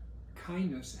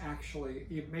 Kindness, actually,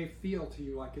 it may feel to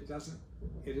you like it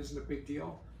isn't a big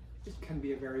deal. It can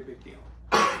be a very big deal.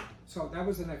 So that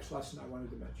was the next lesson I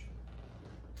wanted to mention.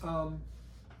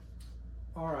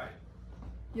 All right.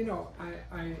 You know,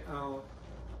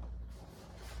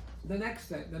 the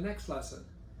next lesson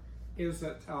is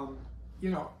that, you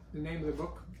know, the name of the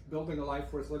book, Building a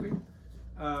Life Worth Living.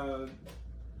 A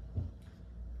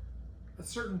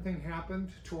certain thing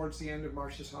happened towards the end of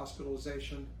Marcia's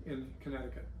hospitalization in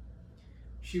Connecticut.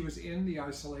 She was in the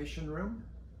isolation room.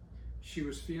 She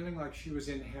was feeling like she was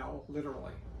in hell,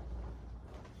 literally.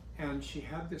 And she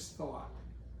had this thought,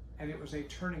 and it was a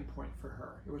turning point for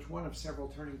her. It was one of several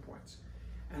turning points.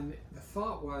 And the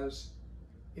thought was,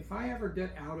 if I ever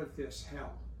get out of this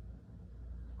hell,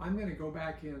 I'm going to go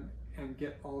back in and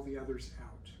get all the others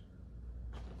out.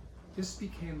 This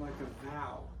became like a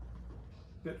vow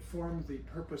that formed the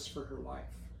purpose for her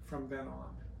life from then on.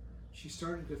 She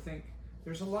started to think,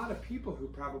 there's a lot of people who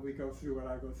probably go through what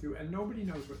I go through, and nobody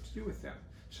knows what to do with them.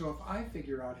 So if I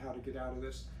figure out how to get out of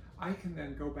this, I can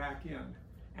then go back in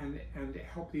and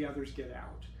help the others get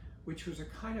out, which was a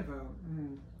kind of a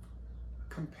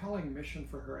compelling mission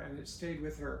for her, and it stayed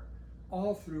with her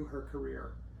all through her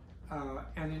career.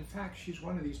 And in fact, she's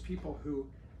one of these people who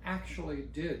actually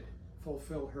did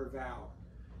fulfill her vow.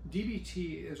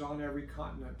 DBT is on every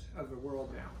continent of the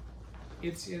world now.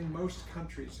 It's in most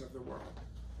countries of the world.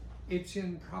 It's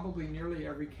in probably nearly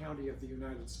every county of the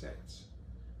United States.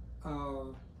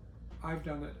 I've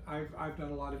done it. I've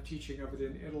done a lot of teaching of it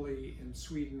in Italy, in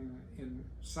Sweden,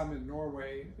 some in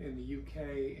Norway, in the UK,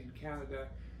 in Canada,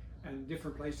 and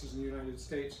different places in the United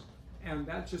States. And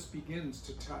that just begins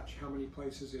to touch how many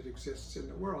places it exists in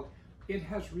the world. It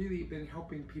has really been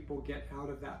helping people get out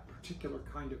of that particular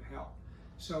kind of hell.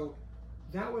 So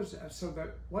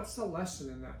what's the lesson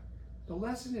in that? The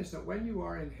lesson is that when you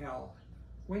are in hell,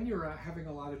 when you're having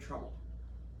a lot of trouble,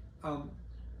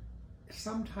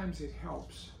 sometimes it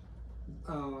helps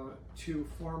to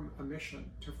form a mission,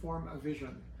 to form a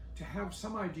vision, to have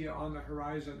some idea on the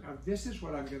horizon of, this is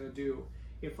what I'm going to do.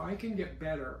 If I can get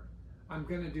better, I'm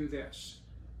going to do this.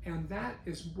 And that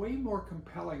is way more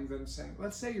compelling than saying,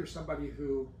 let's say you're somebody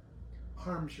who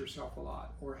harms yourself a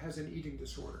lot or has an eating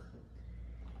disorder.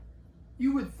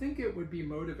 You would think it would be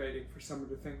motivating for someone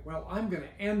to think, well, I'm going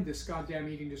to end this goddamn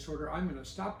eating disorder. I'm going to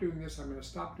stop doing this. I'm going to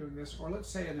stop doing this. Or let's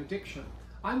say an addiction.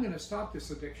 I'm going to stop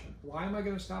this addiction. Why am I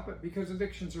going to stop it? Because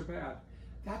addictions are bad.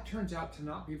 That turns out to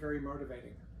not be very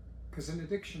motivating, because an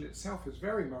addiction itself is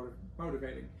very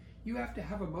motivating. You have to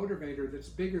have a motivator that's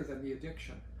bigger than the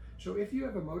addiction. So if you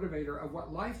have a motivator of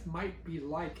what life might be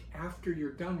like after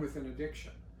you're done with an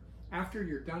addiction, after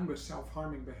you're done with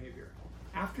self-harming behavior,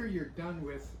 after you're done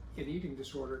with an eating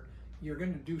disorder, you're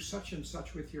going to do such and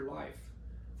such with your life,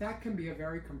 that can be a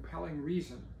very compelling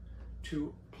reason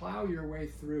to plow your way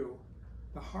through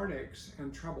the heartaches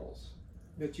and troubles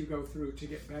that you go through to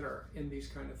get better in these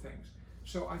kind of things.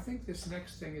 So I think this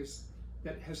next thing is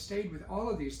that has stayed with all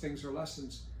of these things are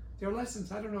lessons. They're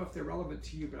lessons, I don't know if they're relevant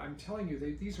to you, but I'm telling you,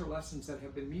 these are lessons that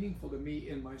have been meaningful to me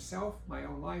in myself, my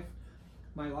own life,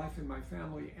 my life in my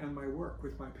family, and my work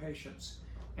with my patients.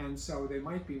 And so they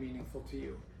might be meaningful to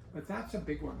you. But that's a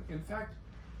big one. In fact,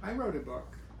 I wrote a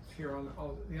book here on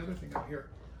the other thing up here.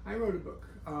 I wrote a book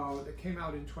that came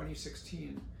out in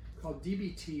 2016 called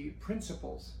DBT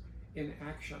Principles in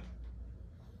Action.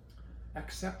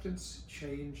 Acceptance,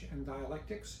 change, and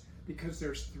dialectics, because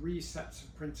there's 3 sets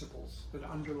of principles that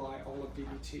underlie all of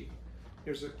DBT.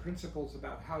 There's principles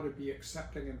about how to be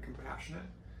accepting and compassionate.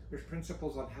 There's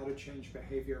principles on how to change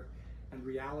behavior and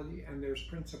reality, and there's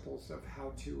principles of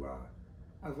how to,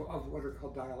 of what are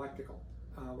called dialectical,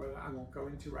 what I won't go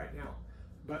into right now.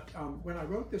 But when I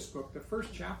wrote this book, the first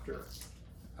chapter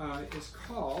is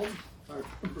called,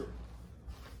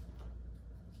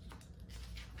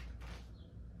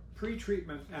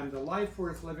 Pre-Treatment and the Life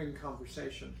Worth Living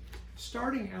Conversation.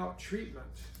 Starting out treatment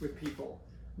with people,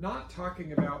 not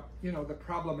talking about, the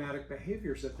problematic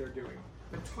behaviors that they're doing,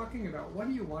 but talking about, what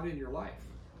do you want in your life?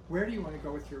 Where do you want to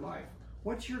go with your life?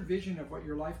 What's your vision of what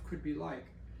your life could be like?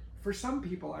 For some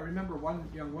people, I remember one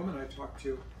young woman I talked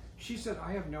to, she said,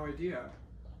 I have no idea.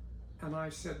 And I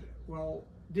said, well,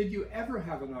 did you ever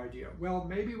have an idea? Well,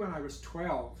 maybe when I was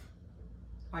 12,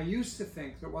 I used to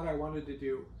think that what I wanted to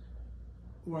do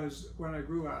was, when I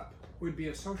grew up, would be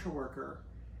a social worker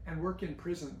and work in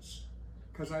prisons,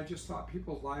 because I just thought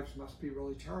people's lives must be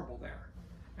really terrible there.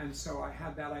 And so I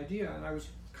had that idea, and I was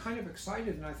kind of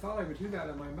excited, and I thought I would do that,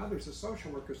 and my mother's a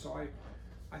social worker, so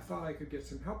I thought I could get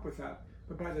some help with that.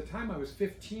 But by the time I was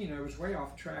 15, I was way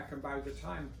off track, and by the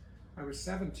time I was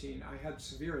 17, I had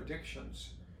severe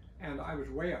addictions, and I was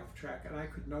way off track, and I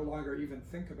could no longer even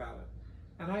think about it.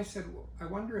 And I said, well, I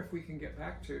wonder if we can get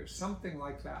back to something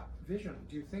like that vision.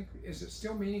 Do you think, is it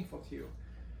still meaningful to you?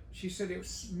 She said, it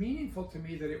was meaningful to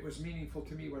me that it was meaningful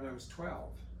to me when I was 12.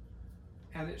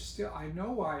 And it's still, I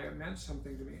know why it meant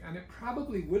something to me, and it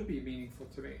probably would be meaningful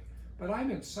to me, but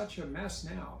I'm in such a mess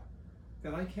now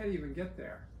that I can't even get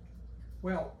there.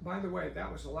 Well, by the way,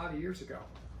 that was a lot of years ago.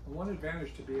 And one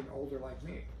advantage to being older like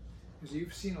me is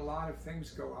you've seen a lot of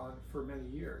things go on for many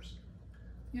years.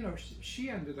 You know, she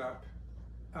ended up,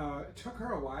 it took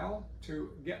her a while to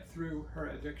get through her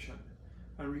addiction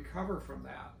and recover from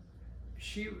that.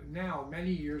 She now,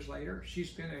 many years later, she's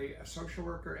been a social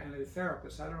worker and a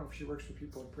therapist. I don't know if she works with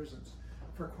people in prisons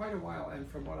for quite a while, and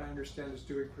from what I understand is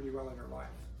doing pretty well in her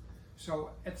life. So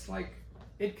it's like,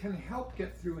 it can help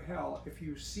get through hell if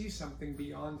you see something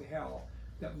beyond hell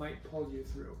that might pull you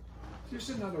through.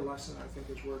 Here's another lesson I think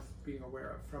is worth being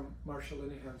aware of from Marsha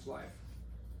Linehan's life.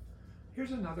 Here's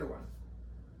another one.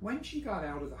 When she got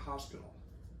out of the hospital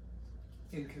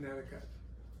in Connecticut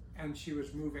and she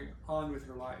was moving on with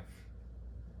her life,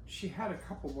 she had a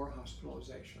couple more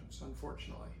hospitalizations,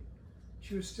 unfortunately.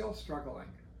 She was still struggling.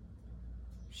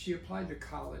 She applied to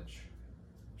college.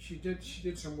 She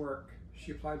did some work.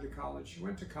 She applied to college. She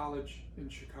went to college in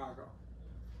Chicago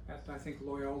at, I think,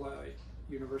 Loyola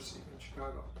University in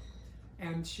Chicago.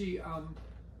 And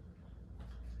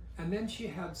and then she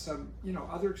had some,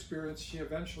 other experience. She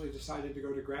eventually decided to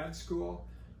go to grad school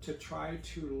to try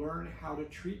to learn how to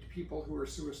treat people who are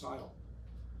suicidal.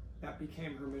 That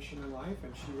became her mission in life,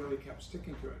 and she really kept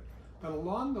sticking to it. But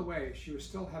along the way, she was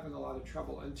still having a lot of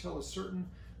trouble until a certain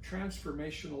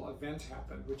transformational event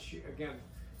happened, which, again,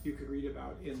 you could read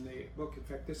about in the book. In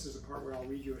fact, this is the part where I'll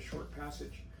read you a short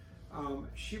passage.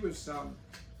 She was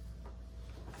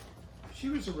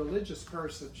a religious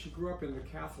person. She grew up in the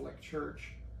Catholic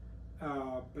Church,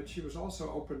 but she was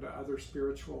also open to other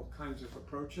spiritual kinds of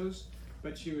approaches.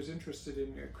 But she was interested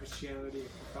in Christianity and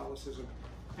Catholicism.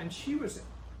 And she was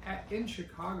in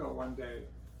Chicago one day.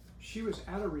 She was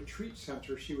at a retreat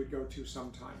center she would go to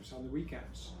sometimes on the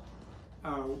weekends,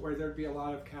 where there'd be a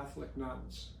lot of Catholic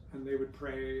nuns, and they would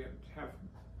pray and have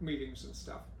meetings and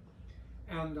stuff.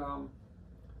 And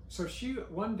so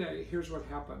one day, here's what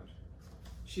happened.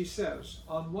 She says,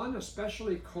 on one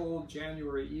especially cold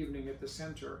January evening at the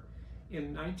center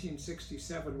in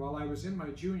 1967, while I was in my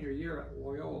junior year at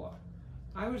Loyola,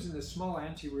 I was in the small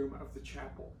anteroom of the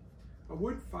chapel. A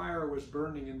wood fire was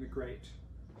burning in the grate.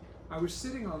 I was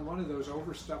sitting on one of those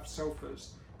overstuffed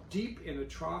sofas, deep in a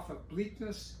trough of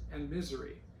bleakness and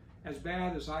misery, as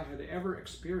bad as I had ever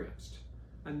experienced.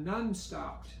 A nun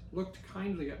stopped, looked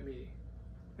kindly at me,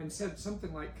 and said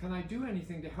something like, "Can I do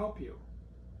anything to help you?"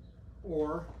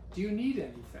 Or, "Do you need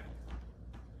anything?"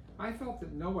 I felt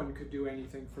that no one could do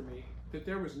anything for me, that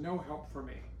there was no help for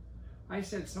me. I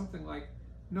said something like,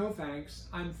 "No thanks,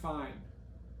 I'm fine."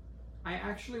 I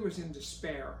actually was in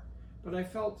despair, but I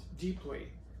felt deeply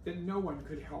that no one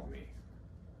could help me.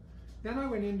 Then I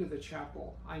went into the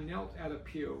chapel. I knelt at a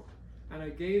pew, and I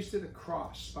gazed at a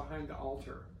cross behind the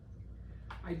altar.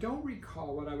 I don't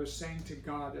recall what I was saying to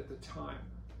God at the time,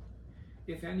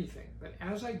 if anything, but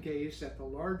as I gazed at the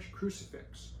large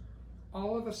crucifix,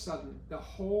 all of a sudden the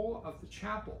whole of the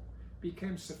chapel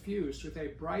became suffused with a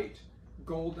bright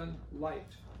golden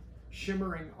light,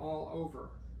 shimmering all over.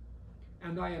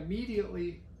 And I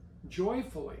immediately,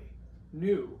 joyfully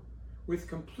knew with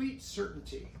complete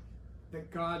certainty that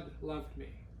God loved me,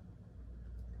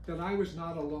 that I was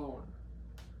not alone.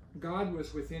 God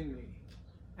was within me,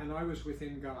 and I was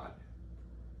within God.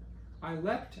 I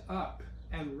leapt up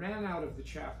and ran out of the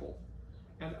chapel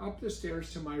and up the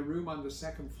stairs to my room on the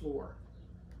second floor.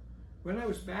 When I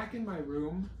was back in my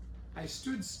room, I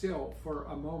stood still for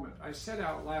a moment. I said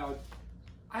out loud,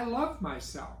 "I love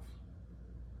myself."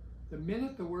 The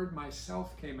minute the word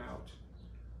myself came out,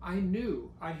 I knew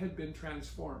I had been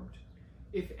transformed.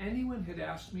 If anyone had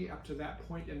asked me up to that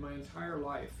point in my entire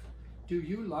life, "Do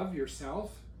you love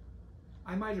yourself?"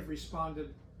 I might have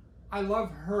responded, "I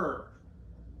love her."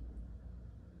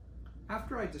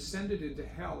 After I descended into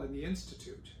hell in the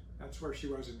Institute, that's where she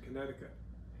was in Connecticut,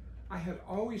 I had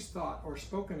always thought or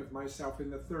spoken of myself in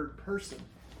the third person,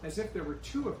 as if there were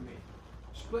two of me,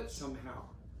 split somehow.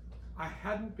 I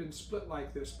hadn't been split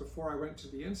like this before I went to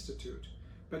the Institute,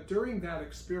 But during that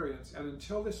experience, and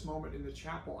until this moment in the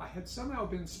chapel, I had somehow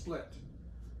been split.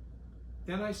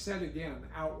 Then I said again,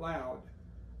 out loud,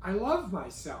 I love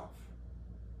myself.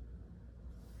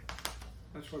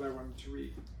 That's what I wanted to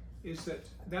read.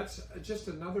 That's just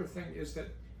another thing, is that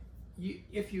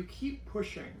if you keep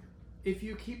pushing, if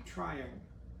you keep trying,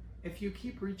 if you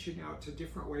keep reaching out to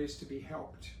different ways to be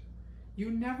helped, you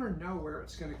never know where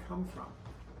it's going to come from.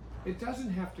 It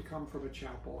doesn't have to come from a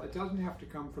chapel. It doesn't have to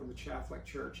come from the Catholic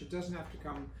Church. It doesn't have to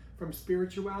come from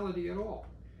spirituality at all.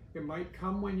 It might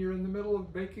come when you're in the middle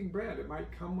of baking bread. It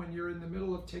might come when you're in the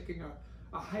middle of taking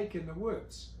a hike in the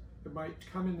woods. It might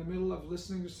come in the middle of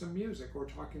listening to some music or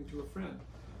talking to a friend.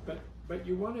 But what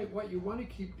you want to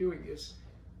keep doing is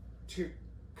to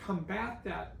combat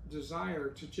that desire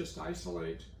to just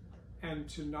isolate and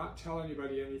to not tell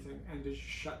anybody anything and to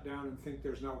shut down and think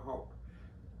there's no hope.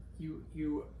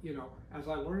 You know, as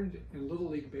I learned in Little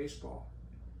League Baseball,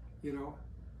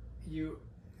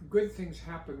 good things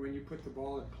happen when you put the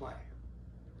ball in play.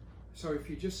 So if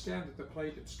you just stand at the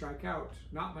plate and strike out,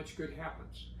 not much good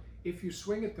happens. If you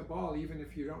swing at the ball, even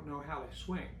if you don't know how to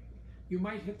swing, you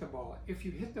might hit the ball. If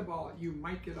you hit the ball, you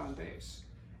might get on base.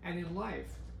 And in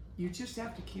life, you just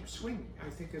have to keep swinging, I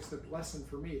think is the lesson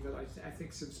for me that I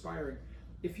think is inspiring.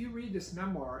 If you read this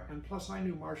memoir, and plus I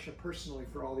knew Marcia personally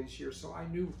for all these years, so I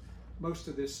knew most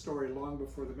of this story long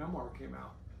before the memoir came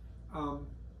out.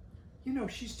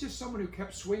 She's just someone who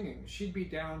kept swinging. She'd be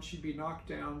down, she'd be knocked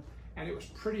down, and it was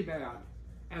pretty bad.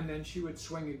 And then she would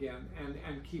swing again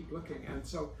and keep looking. And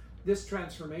so this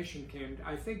transformation came,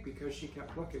 I think, because she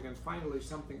kept looking, and finally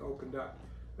something opened up.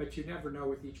 But you never know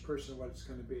with each person what it's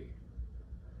going to be.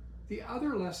 The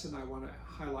other lesson I want to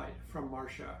highlight from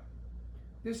Marcia,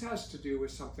 this has to do with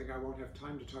something I won't have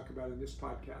time to talk about in this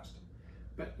podcast,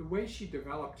 but the way she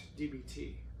developed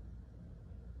DBT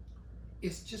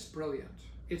is just brilliant.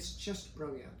 It's just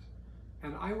brilliant.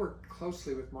 And I worked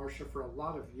closely with Marcia for a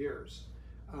lot of years,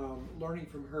 learning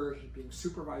from her, being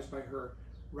supervised by her,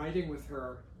 writing with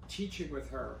her, teaching with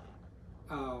her,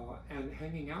 and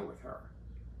hanging out with her.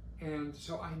 And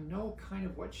so I know kind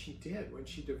of what she did when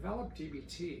she developed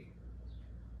DBT.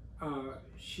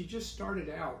 She just started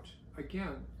out,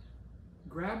 again,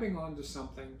 grabbing onto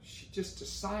something. She just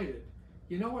decided,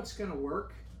 you know what's going to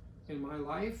work in my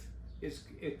life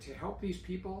to help these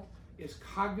people is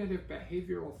cognitive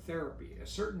behavioral therapy, a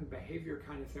certain behavior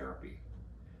kind of therapy,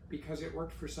 because it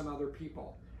worked for some other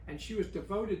people. And she was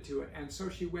devoted to it, and so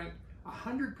she went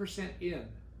 100% in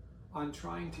on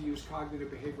trying to use cognitive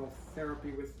behavioral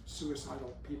therapy with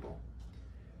suicidal people.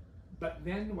 But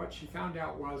then what she found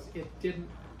out was it didn't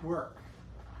work.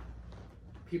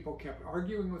 People kept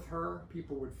arguing with her,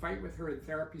 people would fight with her in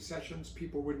therapy sessions,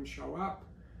 people wouldn't show up,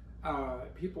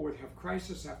 people would have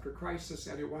crisis after crisis,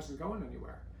 and it wasn't going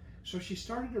anywhere. So she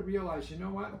started to realize, you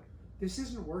know what, this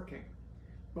isn't working.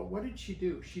 But what did she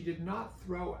do? She did not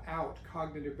throw out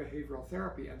cognitive behavioral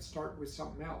therapy and start with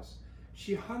something else.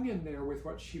 She hung in there with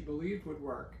what she believed would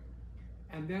work,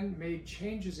 and then made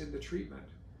changes in the treatment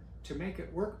to make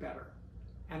it work better.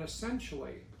 And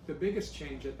essentially, the biggest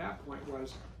change at that point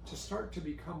was to start to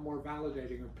become more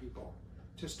validating of people,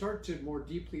 to start to more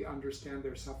deeply understand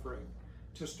their suffering,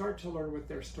 to start to learn what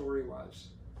their story was,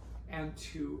 and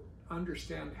to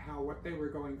understand how what they were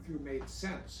going through made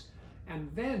sense. And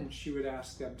then she would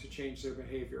ask them to change their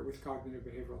behavior with cognitive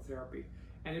behavioral therapy.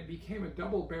 And it became a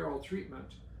double-barrel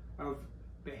treatment of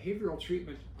behavioral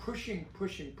treatment, pushing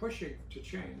to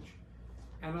change.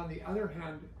 And on the other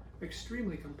hand,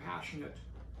 extremely compassionate,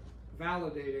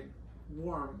 validating,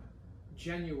 warm,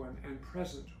 genuine, and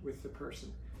present with the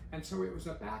person. And so it was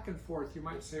a back and forth. You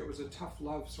might say it was a tough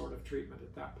love sort of treatment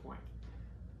at that point.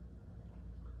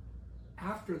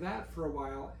 After that, for a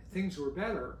while, things were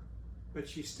better, but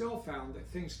she still found that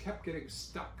things kept getting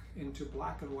stuck into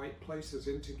black and white places,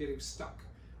 into getting stuck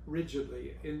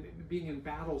rigidly, in being in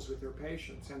battles with their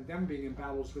patients, and them being in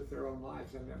battles with their own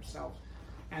lives and themselves.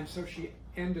 And so she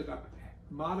ended up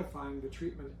modifying the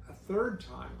treatment a third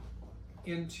time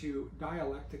into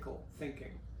dialectical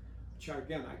thinking, which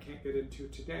again, I can't get into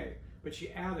today, but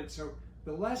she added, so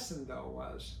the lesson though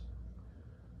was,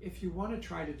 if you want to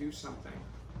try to do something,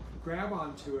 grab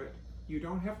onto it. You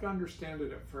don't have to understand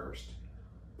it at first.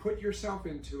 Put yourself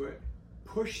into it,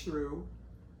 push through,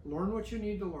 learn what you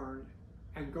need to learn,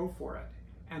 and go for it.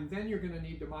 And then you're going to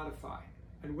need to modify.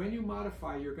 And when you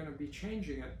modify, you're going to be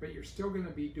changing it, but you're still going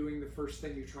to be doing the first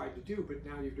thing you tried to do, but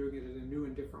now you're doing it in a new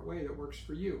and different way that works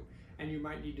for you. And you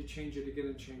might need to change it again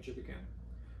and change it again.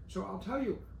 So I'll tell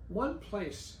you one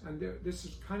place, and this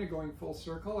is kind of going full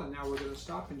circle, and now we're going to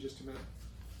stop in just a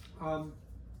minute.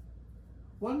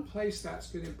 One place that's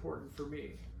been important for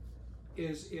me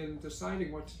is in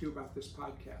deciding what to do about this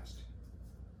podcast.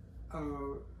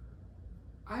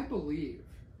 I believe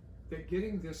that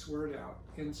getting this word out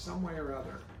in some way or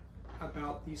other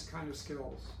about these kind of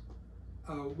skills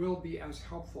will be as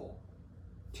helpful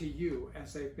to you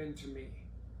as they've been to me,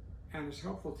 and as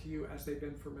helpful to you as they've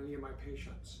been for many of my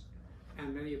patients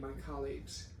and many of my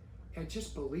colleagues. And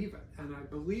just believe it. And I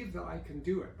believe that I can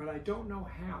do it, but I don't know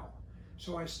how.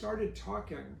 So I started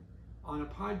talking on a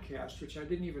podcast, which I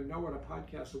didn't even know what a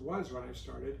podcast was when I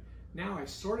started. Now I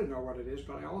sort of know what it is,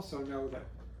 but I also know that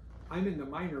I'm in the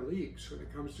minor leagues when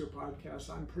it comes to a podcast.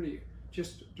 I'm pretty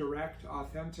just direct,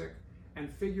 authentic, and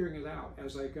figuring it out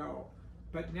as I go.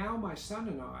 But now my son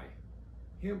and I,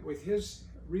 him with his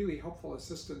really helpful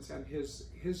assistance and his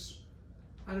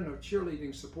I don't know,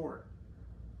 cheerleading support,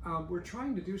 we're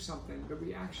trying to do something, but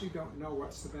we actually don't know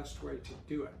what's the best way to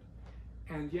do it.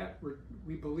 And yet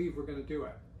we believe we're going to do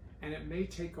it. And it may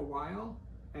take a while,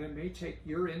 and it may take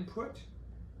your input,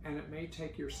 and it may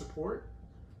take your support.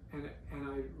 And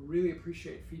I really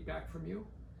appreciate feedback from you,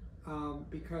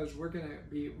 because we're going to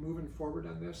be moving forward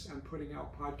on this and putting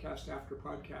out podcast after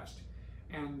podcast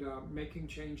and making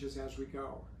changes as we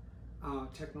go,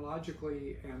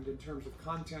 technologically and in terms of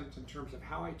content, in terms of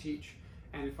how I teach,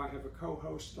 and if I have a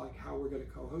co-host, like how we're going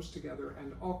to co-host together,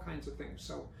 and all kinds of things.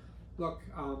 So look,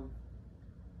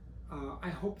 I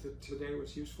hope that today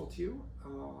was useful to you.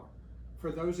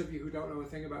 For those of you who don't know a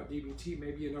thing about DBT,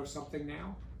 maybe you know something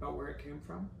now about where it came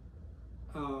from.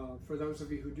 For those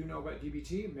of you who do know about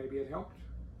DBT, maybe it helped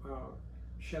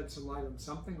shed some light on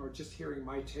something, or just hearing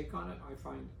my take on it, I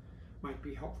find might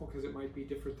be helpful because it might be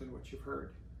different than what you've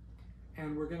heard.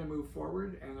 And we're going to move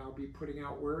forward, and I'll be putting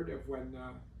out word of when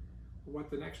what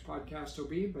the next podcast will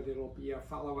be, but it'll be a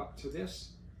follow-up to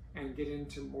this and get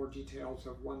into more details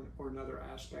of one or another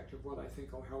aspect of what I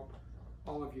think will help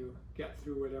all of you get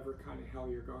through whatever kind of hell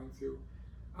you're going through.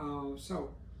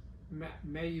 So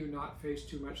may you not face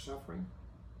too much suffering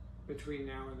between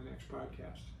now and the next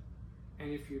podcast.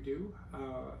 And if you do,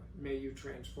 may you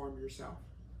transform yourself,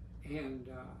 and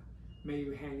may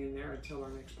you hang in there until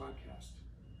our next podcast.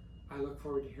 I look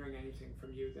forward to hearing anything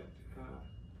from you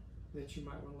that you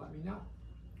might want to let me know.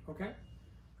 Okay? I'm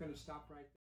going to stop right there.